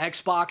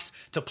Xbox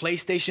to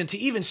PlayStation to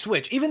even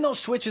Switch. Even though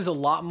Switch is a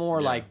lot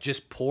more like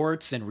just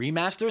ports and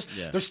remasters,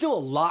 there's still a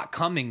lot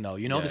coming though.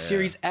 You know, the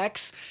Series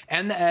X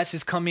and the S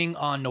is coming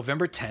on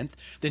November 10th.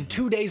 Then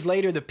 2 days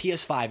later, the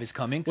PS5 is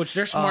coming. Which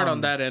they're smart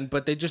on that end,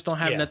 but they just don't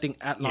have nothing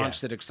at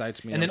launch that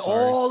excites me. And then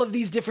all of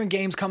these different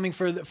games coming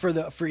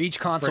for each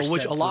console,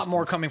 which a lot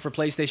more coming for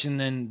PlayStation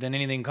than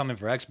anything coming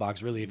for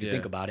Xbox, really, if you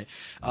think about it.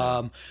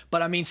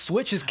 But I mean,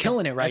 Switch is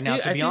killing it right now.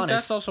 To be honest,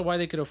 that's also why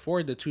they could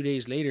afford the 2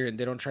 days later, and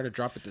they don't try to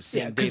drop it the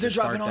same. Yeah, because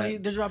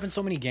they're dropping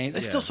so many games.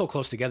 It's still so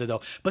close together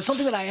though. But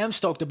something that I am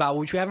stoked about,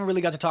 which we haven't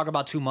really got to talk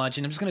about too much,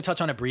 and I'm just going to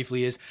touch on it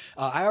briefly, is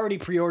I already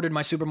pre-ordered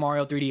my Super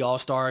Mario 3D All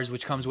Stars,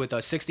 which comes with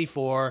a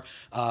 64,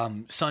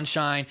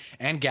 Sunshine,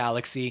 and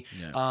Galaxy.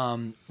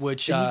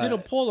 Which and you did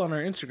a poll on our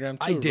Instagram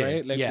too,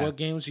 right? Like what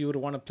games you would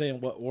want to play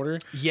in what order?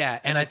 Yeah,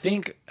 and I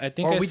think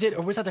we did,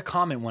 or was that the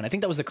comment one? I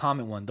think that was the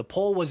comment one. The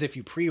poll was if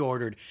you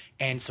pre-ordered,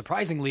 and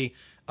surprisingly,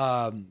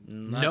 got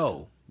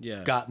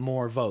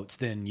more votes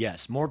than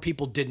yes. More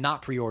people did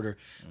not pre-order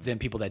than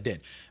people that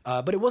did.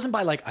 But it wasn't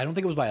by I don't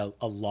think it was by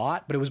a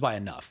lot, but it was by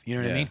enough. You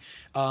know what I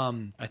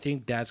mean? I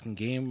think Dad's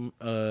Game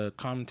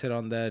commented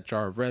on that.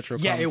 Jar of Retro.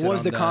 Yeah, it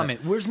was the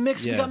comment. Where's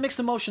mixed? We got mixed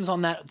emotions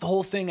on that the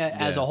whole thing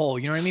as a whole.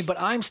 You know what I mean? But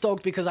I'm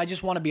stoked because I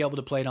just want to be able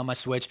to play it on my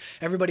Switch.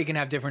 Everybody can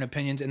have different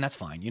opinions, and that's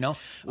fine. You know?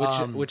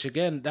 Which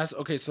again, that's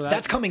okay. So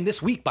that's coming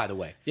this week, by the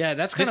way. Yeah,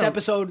 that's this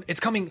episode. It's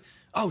coming.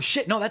 Oh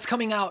shit! No, that's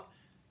coming out.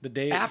 The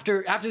day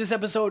after this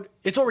episode,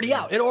 it's already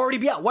out. It'll already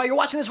be out. While you're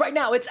watching this right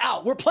now, it's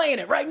out. We're playing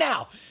it right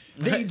now.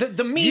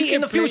 The me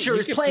in the future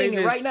is playing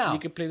it right now. You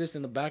can play this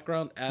in the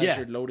background as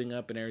you're loading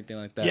up and everything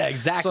like that. Yeah,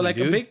 exactly. So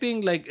a big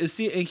thing,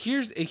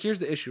 here's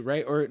the issue,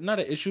 right? Or not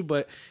an issue,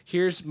 but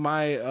here's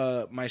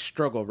my my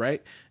struggle,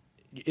 right?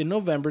 In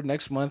November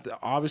next month,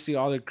 obviously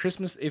all the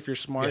Christmas, if you're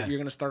smart, you're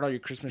gonna start all your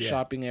Christmas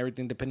shopping and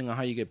everything, depending on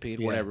how you get paid,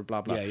 whatever,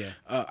 blah blah.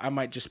 I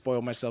might just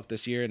spoil myself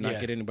this year and not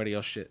get anybody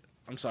else shit.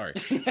 I'm sorry,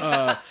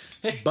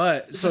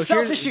 but it's a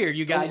selfish year,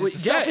 you guys.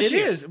 It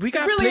is. We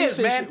got really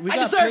PlayStation. Man. We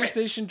got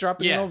PlayStation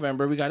dropping in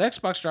November. We got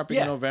Xbox dropping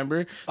in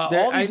November.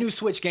 All these new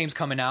Switch games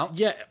coming out.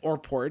 Yeah, or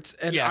ports.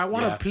 And I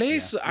want to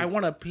play. I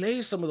want to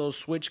play some of those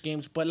Switch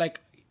games. But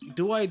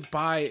do I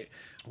buy?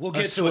 We'll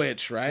get to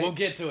Switch, it. Right? We'll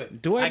get to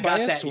it. Do I buy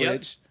a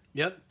Switch?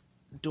 Yep.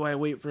 Do I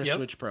wait for a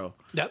Switch Pro?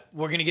 Yep.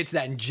 We're gonna get to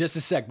that in just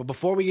a sec. But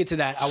before we get to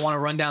that, I want to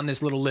run down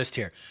this little list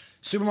here.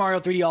 Super Mario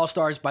 3D All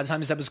Stars. By the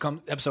time this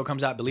episode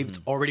comes out, I believe it's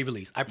already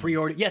released. I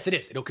pre-ordered. Yes, it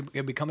is. It'll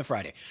be coming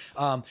Friday.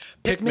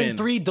 Pikmin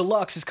 3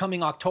 Deluxe is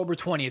coming October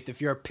 20th. If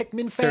you're a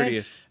Pikmin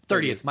fan,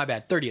 30th. My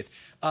bad. 30th.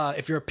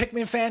 If you're a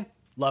Pikmin fan,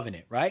 loving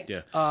it, right?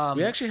 Yeah.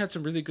 We actually had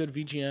some really good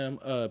VGM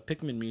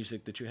Pikmin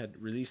music that you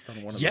had released on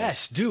one of those.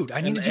 Yes, dude.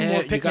 I need to do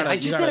more Pikmin. I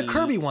just did a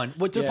Kirby one.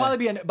 There'll probably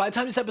be by the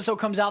time this episode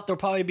comes out, there'll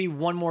probably be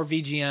one more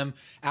VGM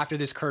after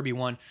this Kirby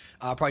one.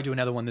 I'll probably do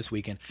another one this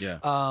weekend. Yeah.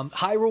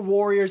 Hyrule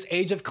Warriors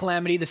Age of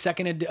Calamity, the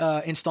second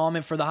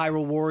installment for the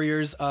Hyrule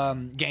Warriors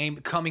game,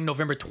 coming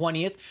November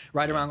 20th,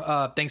 right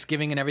around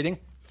Thanksgiving and everything.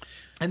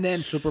 And then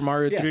Super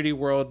Mario 3D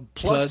World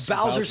plus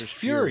Bowser's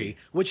Fury,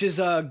 which is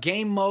a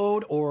game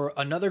mode or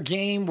another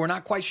game. We're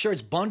not quite sure.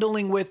 It's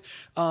bundling with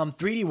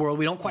 3D World.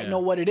 We don't quite know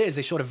what it is.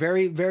 They showed a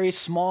very, very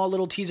small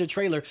little teaser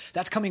trailer.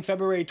 That's coming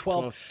February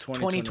 12th,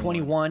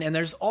 2021. And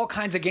there's all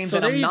kinds of games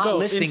that I'm not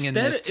listing in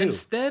this too.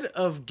 Instead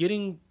of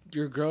getting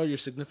your girl, your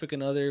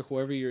significant other,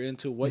 whoever you're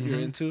into, what you're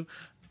into,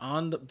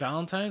 on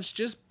Valentine's,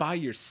 just buy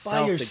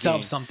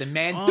yourself something,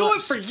 man. Do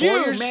it for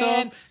you,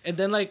 man. And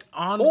then and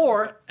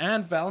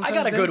Valentine's. I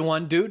got a good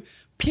one, dude.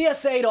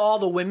 PSA to all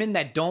the women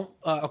that don't.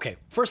 Okay,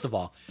 first of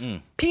all,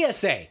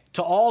 PSA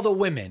to all the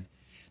women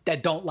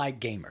that don't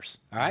like gamers.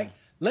 All right,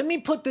 let me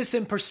put this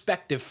in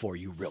perspective for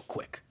you, real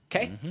quick.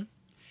 Okay,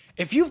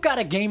 if you've got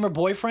a gamer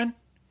boyfriend,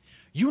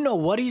 you know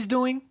what he's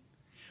doing,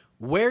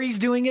 where he's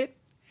doing it,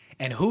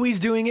 and who he's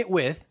doing it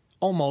with,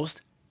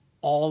 almost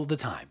all the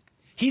time.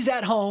 He's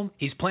at home.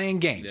 He's playing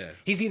games. Yeah.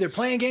 He's either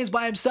playing games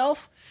by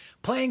himself,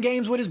 playing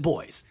games with his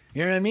boys.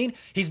 You know what I mean?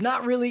 He's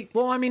not really,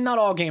 well, I mean, not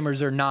all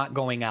gamers are not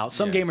going out.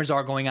 Some gamers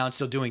are going out and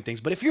still doing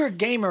things. But if you're a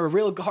gamer, a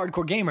real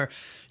hardcore gamer,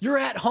 you're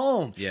at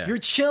home. Yeah. You're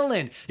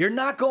chilling. You're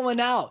not going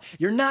out.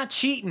 You're not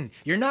cheating.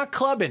 You're not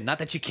clubbing. Not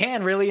that you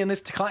can really in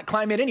this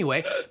climate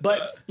anyway.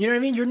 But you know what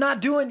I mean? You're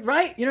not doing,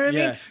 right? You know what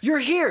I mean? You're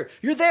here.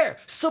 You're there.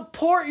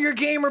 Support your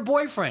gamer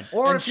boyfriend.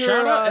 Or if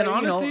you're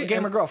a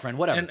gamer girlfriend,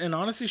 whatever. And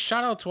honestly,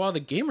 shout out to all the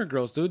gamer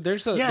girls, dude.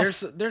 There's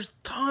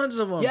tons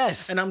of them.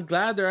 Yes. And I'm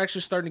glad they're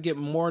actually starting to get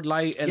more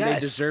light, and they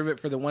deserve it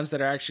for the ones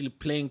that are actually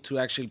playing to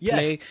actually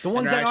play. The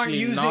ones that aren't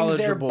using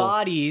their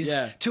bodies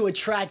to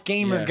attract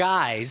gamer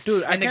guys.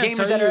 Dude, and the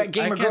gamers that are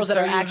gamer girls that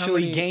are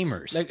actually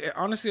gamers. Like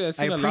honestly, I've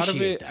seen a lot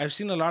of it. I've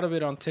seen a lot of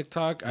it on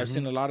TikTok. I've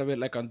seen a lot of it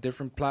like on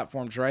different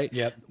platforms, right?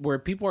 Yep. Where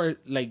people are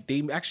like,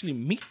 they actually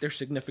meet their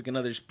significant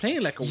others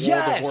playing like a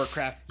World of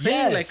Warcraft,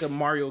 playing like a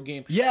Mario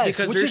game. Yes,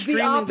 because which is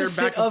the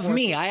opposite of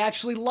me. I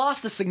actually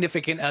lost a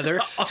significant other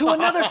to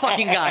another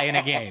fucking guy in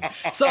a game.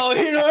 So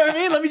you know what I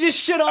mean? Let me just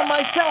shit on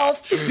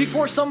myself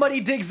before somebody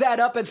digs that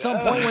up at some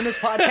point when this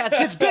podcast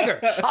gets bigger.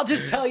 I'll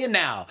just tell you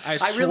now. I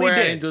really did.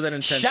 I didn't do that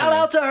intentionally. Shout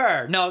out to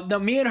her. No,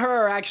 me and her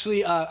are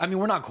actually, I mean,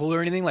 we're not cool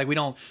or anything. Like, we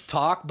don't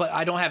talk, but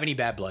I don't have any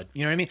bad blood.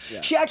 You know what I mean?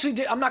 Yeah. She actually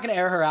did. I'm not going to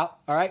air her out,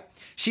 all right?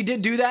 She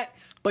did do that.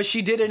 But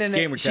she did it in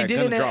a. She did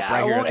it in.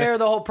 I won't air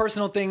the whole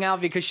personal thing out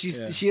because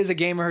she is a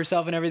gamer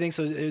herself and everything.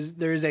 So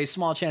there is a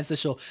small chance that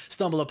she'll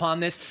stumble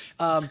upon this.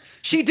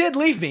 She did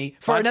leave me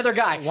for another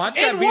guy in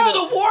World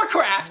of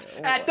Warcraft.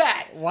 At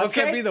that, watch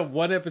that be the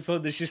one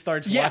episode that she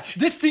starts watching.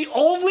 This the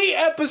only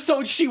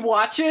episode she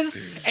watches,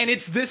 and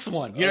it's this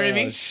one. You know what I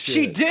mean? Shit.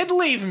 She did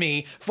leave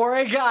me for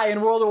a guy in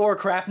World of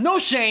Warcraft. No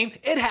shame,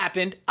 it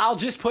happened. I'll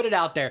just put it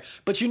out there.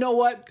 But you know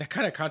what? That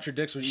kind of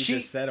contradicts what you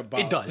just said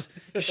about. It does.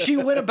 She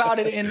went about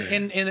it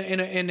in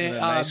a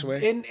nice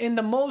way, in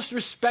the most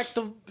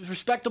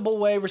respectable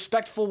way,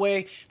 respectful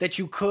way that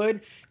you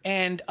could,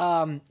 and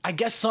I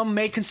guess some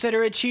may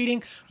consider it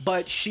cheating,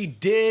 but she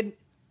did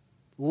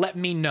let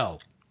me know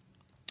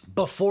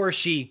before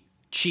she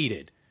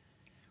cheated.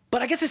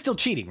 But I guess it's still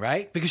cheating,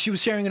 right? Because she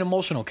was sharing an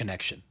emotional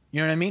connection.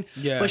 You know what I mean?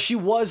 Yeah. But she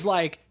was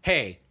like,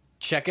 "Hey,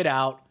 check it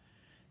out.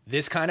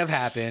 This kind of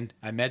happened.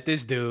 I met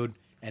this dude,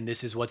 and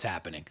this is what's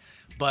happening."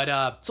 But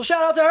so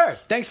shout out to her.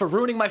 Thanks for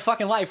ruining my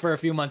fucking life for a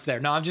few months there.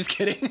 No, I'm just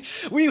kidding.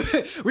 We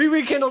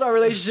rekindled our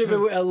relationship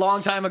a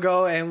long time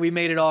ago, and we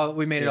made it all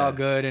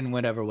good and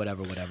whatever.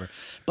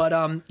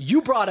 But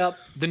you brought up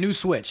the new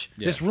Switch,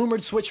 this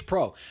rumored Switch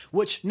Pro,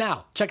 which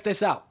now check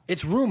this out.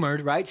 It's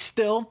rumored, right?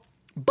 Still,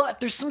 but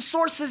there's some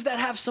sources that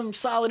have some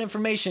solid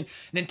information.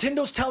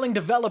 Nintendo's telling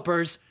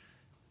developers,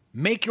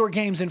 make your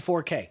games in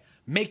 4K.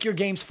 Make your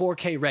games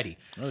 4K ready.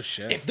 Oh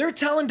shit! If they're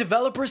telling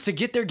developers to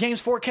get their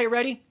games 4K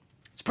ready,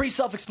 it's pretty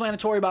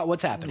self-explanatory about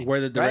what's happening.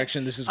 Where the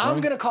direction this is going.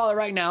 I'm going to call it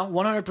right now,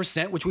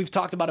 100%, which we've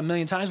talked about a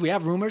million times. We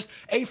have rumors.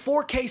 A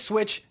 4K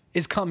Switch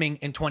is coming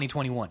in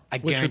 2021. I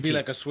guarantee. Which would be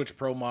like a Switch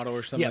Pro model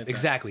or something like that. Yeah,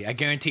 exactly. I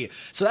guarantee it.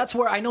 So that's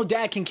where I know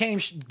Dad can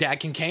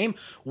came.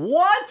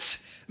 What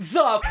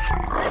the?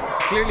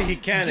 Clearly he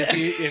can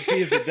if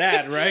he's a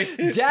dad, right?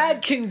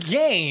 Dad can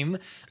game.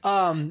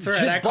 That's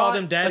right. I called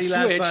him Daddy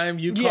last time.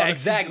 You called him.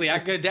 Exactly.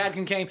 Dad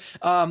can came.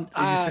 No,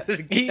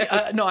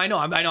 I know.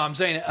 I'm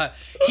saying it.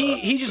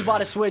 He just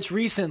bought a Switch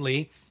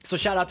recently, so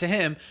shout out to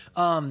him.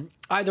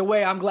 Either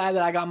way, I'm glad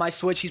that I got my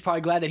Switch. He's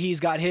probably glad that he's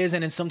got his,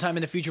 and then sometime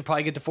in the future,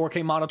 probably get the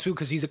 4K model too,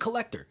 because he's a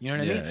collector. You know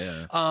what I mean?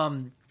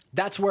 Yeah.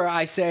 That's where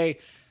I say.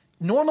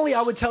 Normally,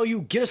 I would tell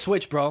you, get a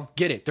Switch, bro.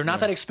 Get it. They're not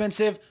that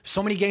expensive.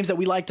 So many games that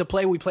we like to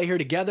play, we play here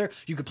together.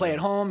 You could play at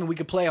home and we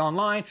could play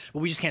online, but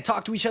we just can't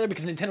talk to each other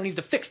because Nintendo needs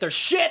to fix their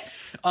shit.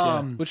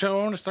 Which I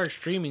want to start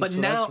streaming. But so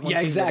now, that's one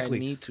thing exactly.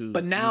 That I need to,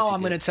 but now I'm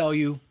going to tell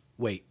you,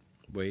 wait.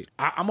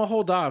 I'm gonna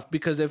hold off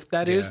because if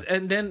that is,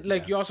 and then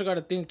like you also got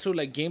to think too,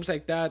 like games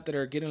like that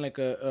are getting like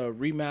a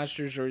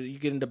remasters, or you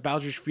get into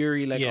Bowser's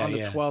Fury like on the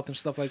 12th and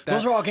stuff like that.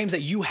 Those are all games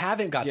that you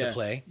haven't got to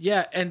play.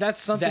 Yeah, and that's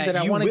something that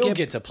I want to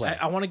get to play.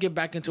 I want to get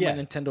back into my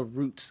Nintendo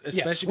roots,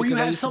 especially where because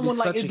you have someone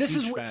like this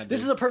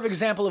is a perfect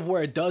example of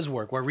where it does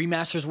work, where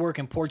remasters work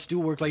and ports do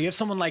work. Like you have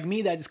someone like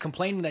me that is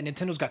complaining that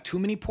Nintendo's got too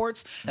many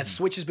ports, that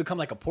Switch has become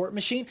like a port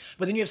machine.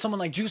 But then you have someone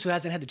like Juice who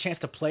hasn't had the chance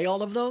to play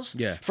all of those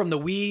from the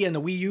Wii and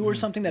the Wii U or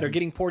something that are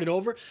getting ported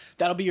over.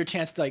 That'll be your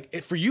chance to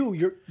like for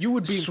you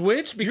would be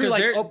Switch because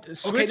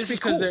this is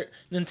cool.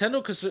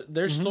 Nintendo because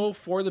they're so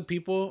for the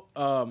people.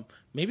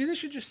 Maybe they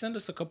should just send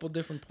us a couple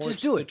different ports.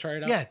 Just do it. To try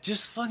it out. Yeah,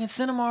 just fucking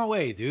send them our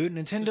way, dude.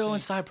 Nintendo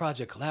and Side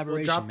Project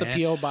collaboration. We'll drop the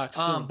PO box.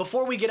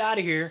 Before we get out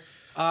of here,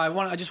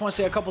 I just want to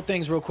say a couple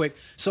things real quick.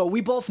 So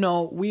we both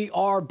know we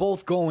are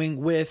both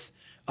going with.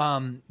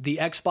 The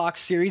Xbox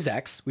Series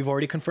X, we've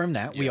already confirmed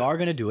that. We are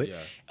going to do it.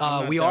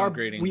 We are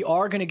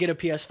going to get a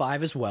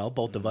PS5 as well,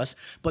 both of us.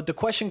 But the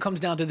question comes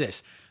down to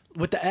this.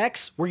 With the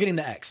X, we're getting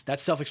the X.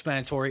 That's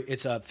self-explanatory.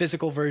 It's a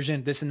physical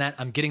version, this and that.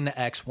 I'm getting the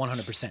X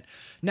 100%.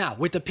 Now,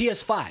 with the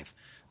PS5,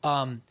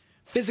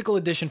 Physical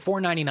edition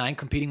 $499,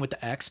 competing with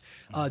the X.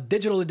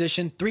 Digital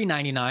edition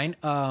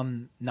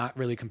 $399, not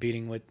really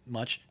competing with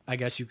much. I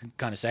guess you can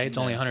kind of say it's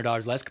only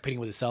 $100 less, competing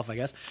with itself. I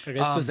guess.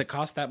 Does it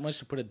cost that much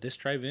to put a disc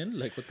drive in?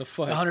 Like, what the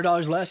fuck?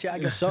 $100 less, yeah, I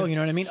guess so. You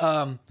know what I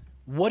mean?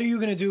 What are you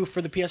gonna do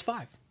for the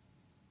PS5?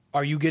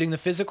 Are you getting the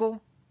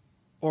physical?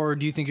 Or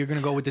do you think you're going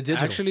to go with the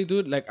digital? Actually,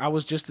 dude, like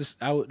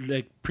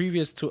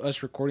previous to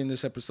us recording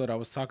this episode, I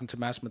was talking to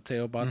Mas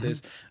Mateo about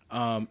this.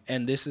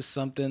 And this is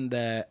something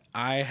that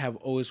I have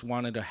always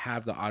wanted to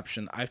have the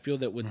option. I feel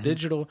that with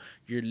digital,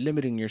 you're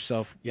limiting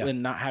yourself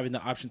in not having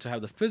the option to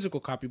have the physical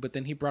copy. But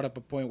then he brought up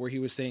a point where he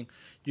was saying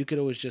you could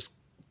always just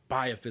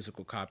buy a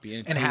physical copy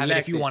and have it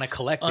if you want to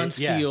collect it.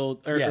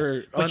 Unsealed.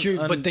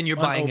 But then you're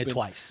buying it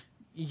twice.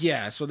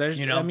 Yeah, so there's,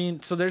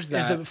 so there's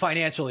that. There's a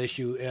financial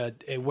issue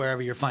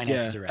wherever your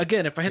finances are at.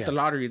 Again, if I hit the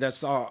lottery,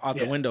 that's all out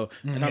the window,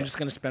 and I'm just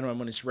going to spend my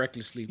money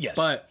recklessly. Yes,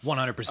 but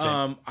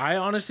 100%. I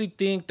honestly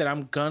think that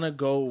I'm going to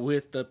go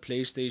with the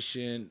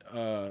PlayStation,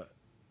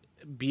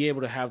 be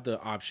able to have the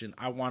option.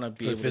 I want to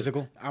be able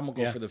physical? I'm going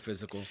to go for the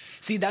physical.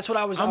 See, that's what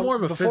I was... I'm more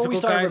of a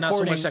physical guy, not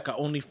so much like an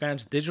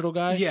OnlyFans digital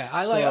guy. Yeah,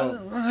 I like... you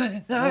know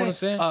what I'm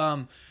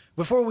saying?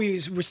 Before we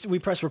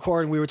pressed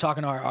record and we were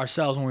talking to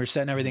ourselves when we were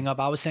setting everything up,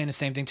 I was saying the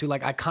same thing too.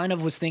 Like, I kind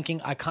of was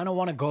thinking, I kind of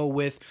want to go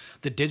with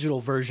the digital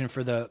version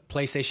for the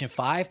PlayStation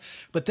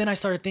 5. But then I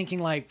started thinking,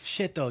 like,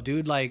 shit though,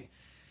 dude. Like,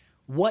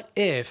 what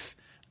if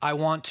I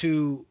want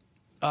to,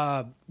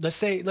 let's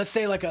say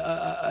like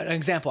an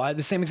example,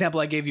 the same example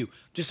I gave you,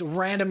 just a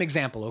random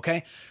example,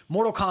 okay?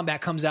 Mortal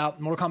Kombat comes out,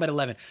 Mortal Kombat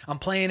 11. I'm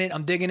playing it,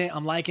 I'm digging it,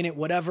 I'm liking it,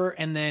 whatever.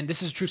 And then,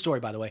 this is a true story,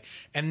 by the way.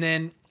 And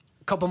then,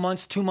 couple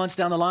months, 2 months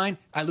down the line,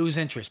 I lose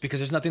interest because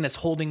there's nothing that's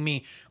holding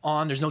me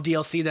on. There's no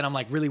DLC that I'm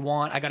like really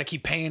want. I got to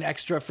keep paying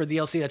extra for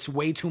DLC. That's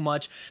way too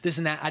much. This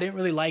and that. I didn't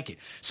really like it.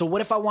 So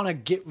what if I want to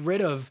get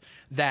rid of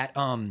that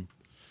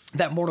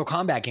that Mortal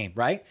Kombat game,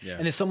 right? Yeah.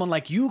 And then someone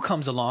like you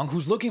comes along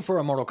who's looking for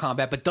a Mortal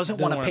Kombat but doesn't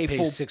want to pay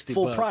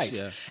full price.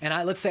 Yeah.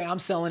 And let's say I'm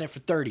selling it for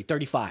 30,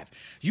 35.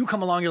 You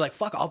come along, you're like,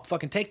 fuck, I'll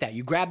fucking take that.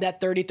 You grab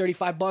that 30,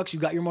 35 bucks, you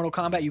got your Mortal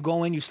Kombat, you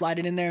go in, you slide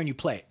it in there and you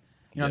play it.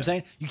 You know what I'm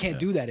saying? You can't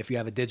do that if you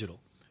have a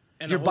digital.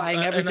 You're buying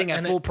everything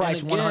at full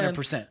price,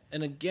 100%.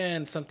 And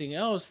again, something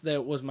else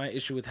that was my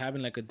issue with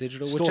having like a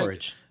digital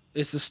storage.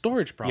 It's the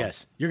storage problem.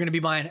 Yes, you're going to be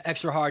buying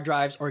extra hard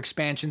drives or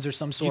expansions or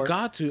some sort. You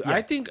got to. Yeah.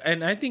 I think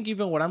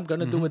even what I'm going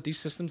to do with these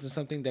systems is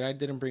something that I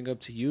didn't bring up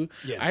to you.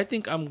 Yeah. I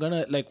think I'm going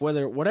to, like,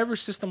 whatever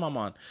system I'm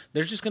on,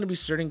 there's just going to be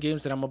certain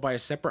games that I'm going to buy a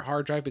separate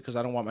hard drive because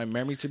I don't want my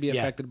memory to be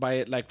affected by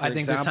it. Like, for I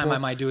think example, this time I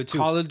might do it too.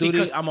 Call of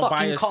Duty, I'm going to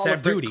buy a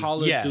separate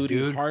Call of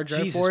Duty hard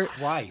drive Jesus for it.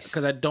 Christ.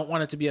 Because I don't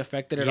want it to be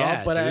affected at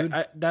all.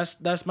 But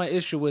that's my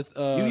issue with... you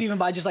can even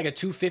buy just like a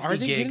 250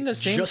 gig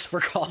just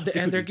for Call of Duty.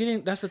 And they're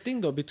getting... That's the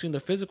thing, though. Between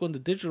the physical and the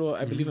digital,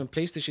 I believe in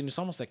PlayStation, it's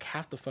almost like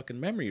half the fucking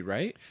memory,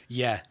 right?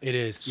 Yeah, it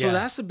is. So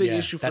that's a big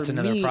issue for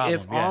me. Problem.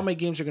 If all my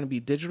games are going to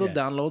be digital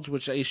downloads,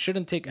 which it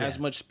shouldn't take as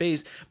much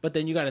space, but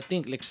then you got to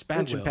think like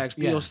expansion packs,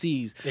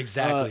 DLCs,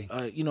 exactly,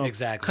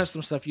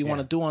 custom stuff you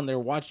want to do on there.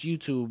 Watch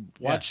YouTube,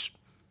 watch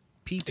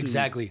P2.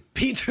 Exactly.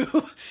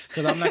 P2.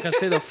 Because I'm not going to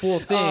say the full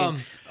thing.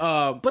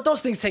 But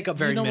those things take up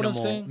very minimal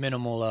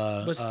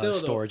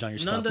storage on your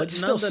stuff. But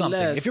still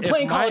something. If you're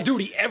playing Call of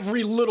Duty,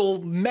 every little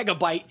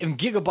megabyte and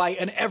gigabyte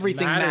and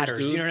everything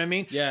matters. You know what I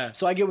mean? Yeah.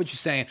 So I get what you're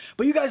saying.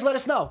 But you guys let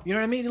us know. You know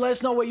what I mean? Let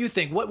us know what you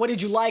think. What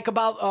did you like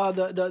about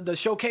the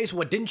showcase?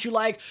 What didn't you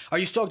like? Are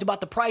you stoked about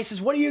the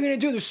prices? What are you going to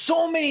do? There's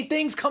so many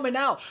things coming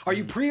out. Are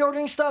you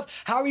pre-ordering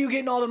stuff? How are you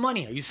getting all the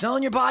money? Are you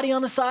selling your body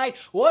on the side?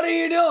 What are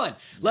you doing?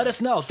 Let us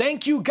know.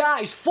 Thank you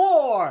guys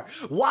for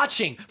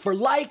watching, for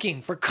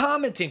liking, for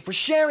commenting, for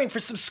sharing, for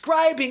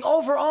subscribing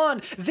over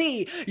on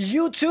the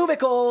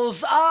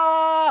YouTubicals.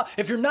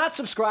 If you're not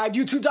subscribed,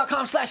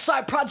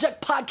 youtube.com/Side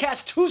Project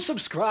Podcast to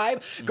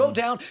subscribe. Go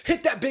down,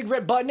 hit that big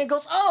red button. It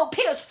goes, oh,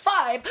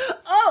 PS5,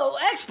 oh,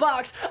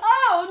 Xbox,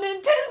 oh,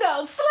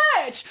 Nintendo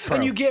Switch.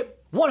 And you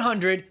get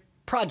 100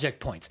 project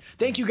points.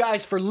 Thank you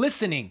guys for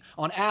listening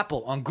on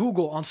Apple, on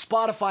Google, on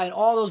Spotify, and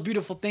all those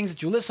beautiful things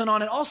that you listen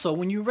on. And also,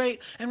 when you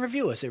rate and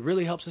review us, it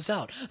really helps us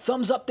out.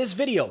 Thumbs up this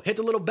video. Hit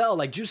the little bell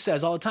like Juice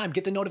says all the time.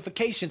 Get the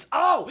notifications.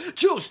 Oh,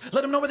 Juice,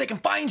 let them know where they can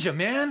find you,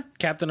 man.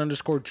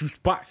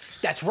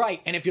 Captain_JuiceBox. That's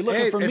right. And if you're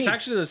looking for me... It's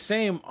actually the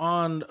same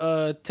on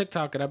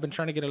TikTok, and I've been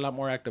trying to get a lot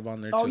more active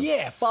on there, too. Oh,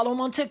 yeah. Follow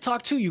him on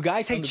TikTok, too, you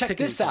guys. Hey, check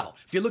this out.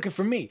 If you're looking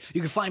for me,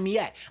 you can find me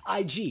at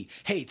IG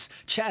Hates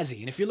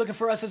Chazzy. And if you're looking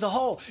for us as a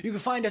whole, you can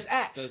find us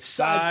at the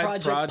Side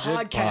Project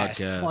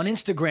Podcast on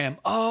Instagram.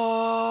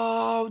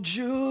 Oh,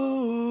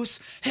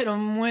 Juice. Hit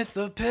him with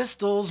the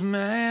pistols,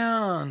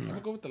 man. I'm going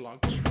to go with the long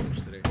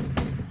strokes today.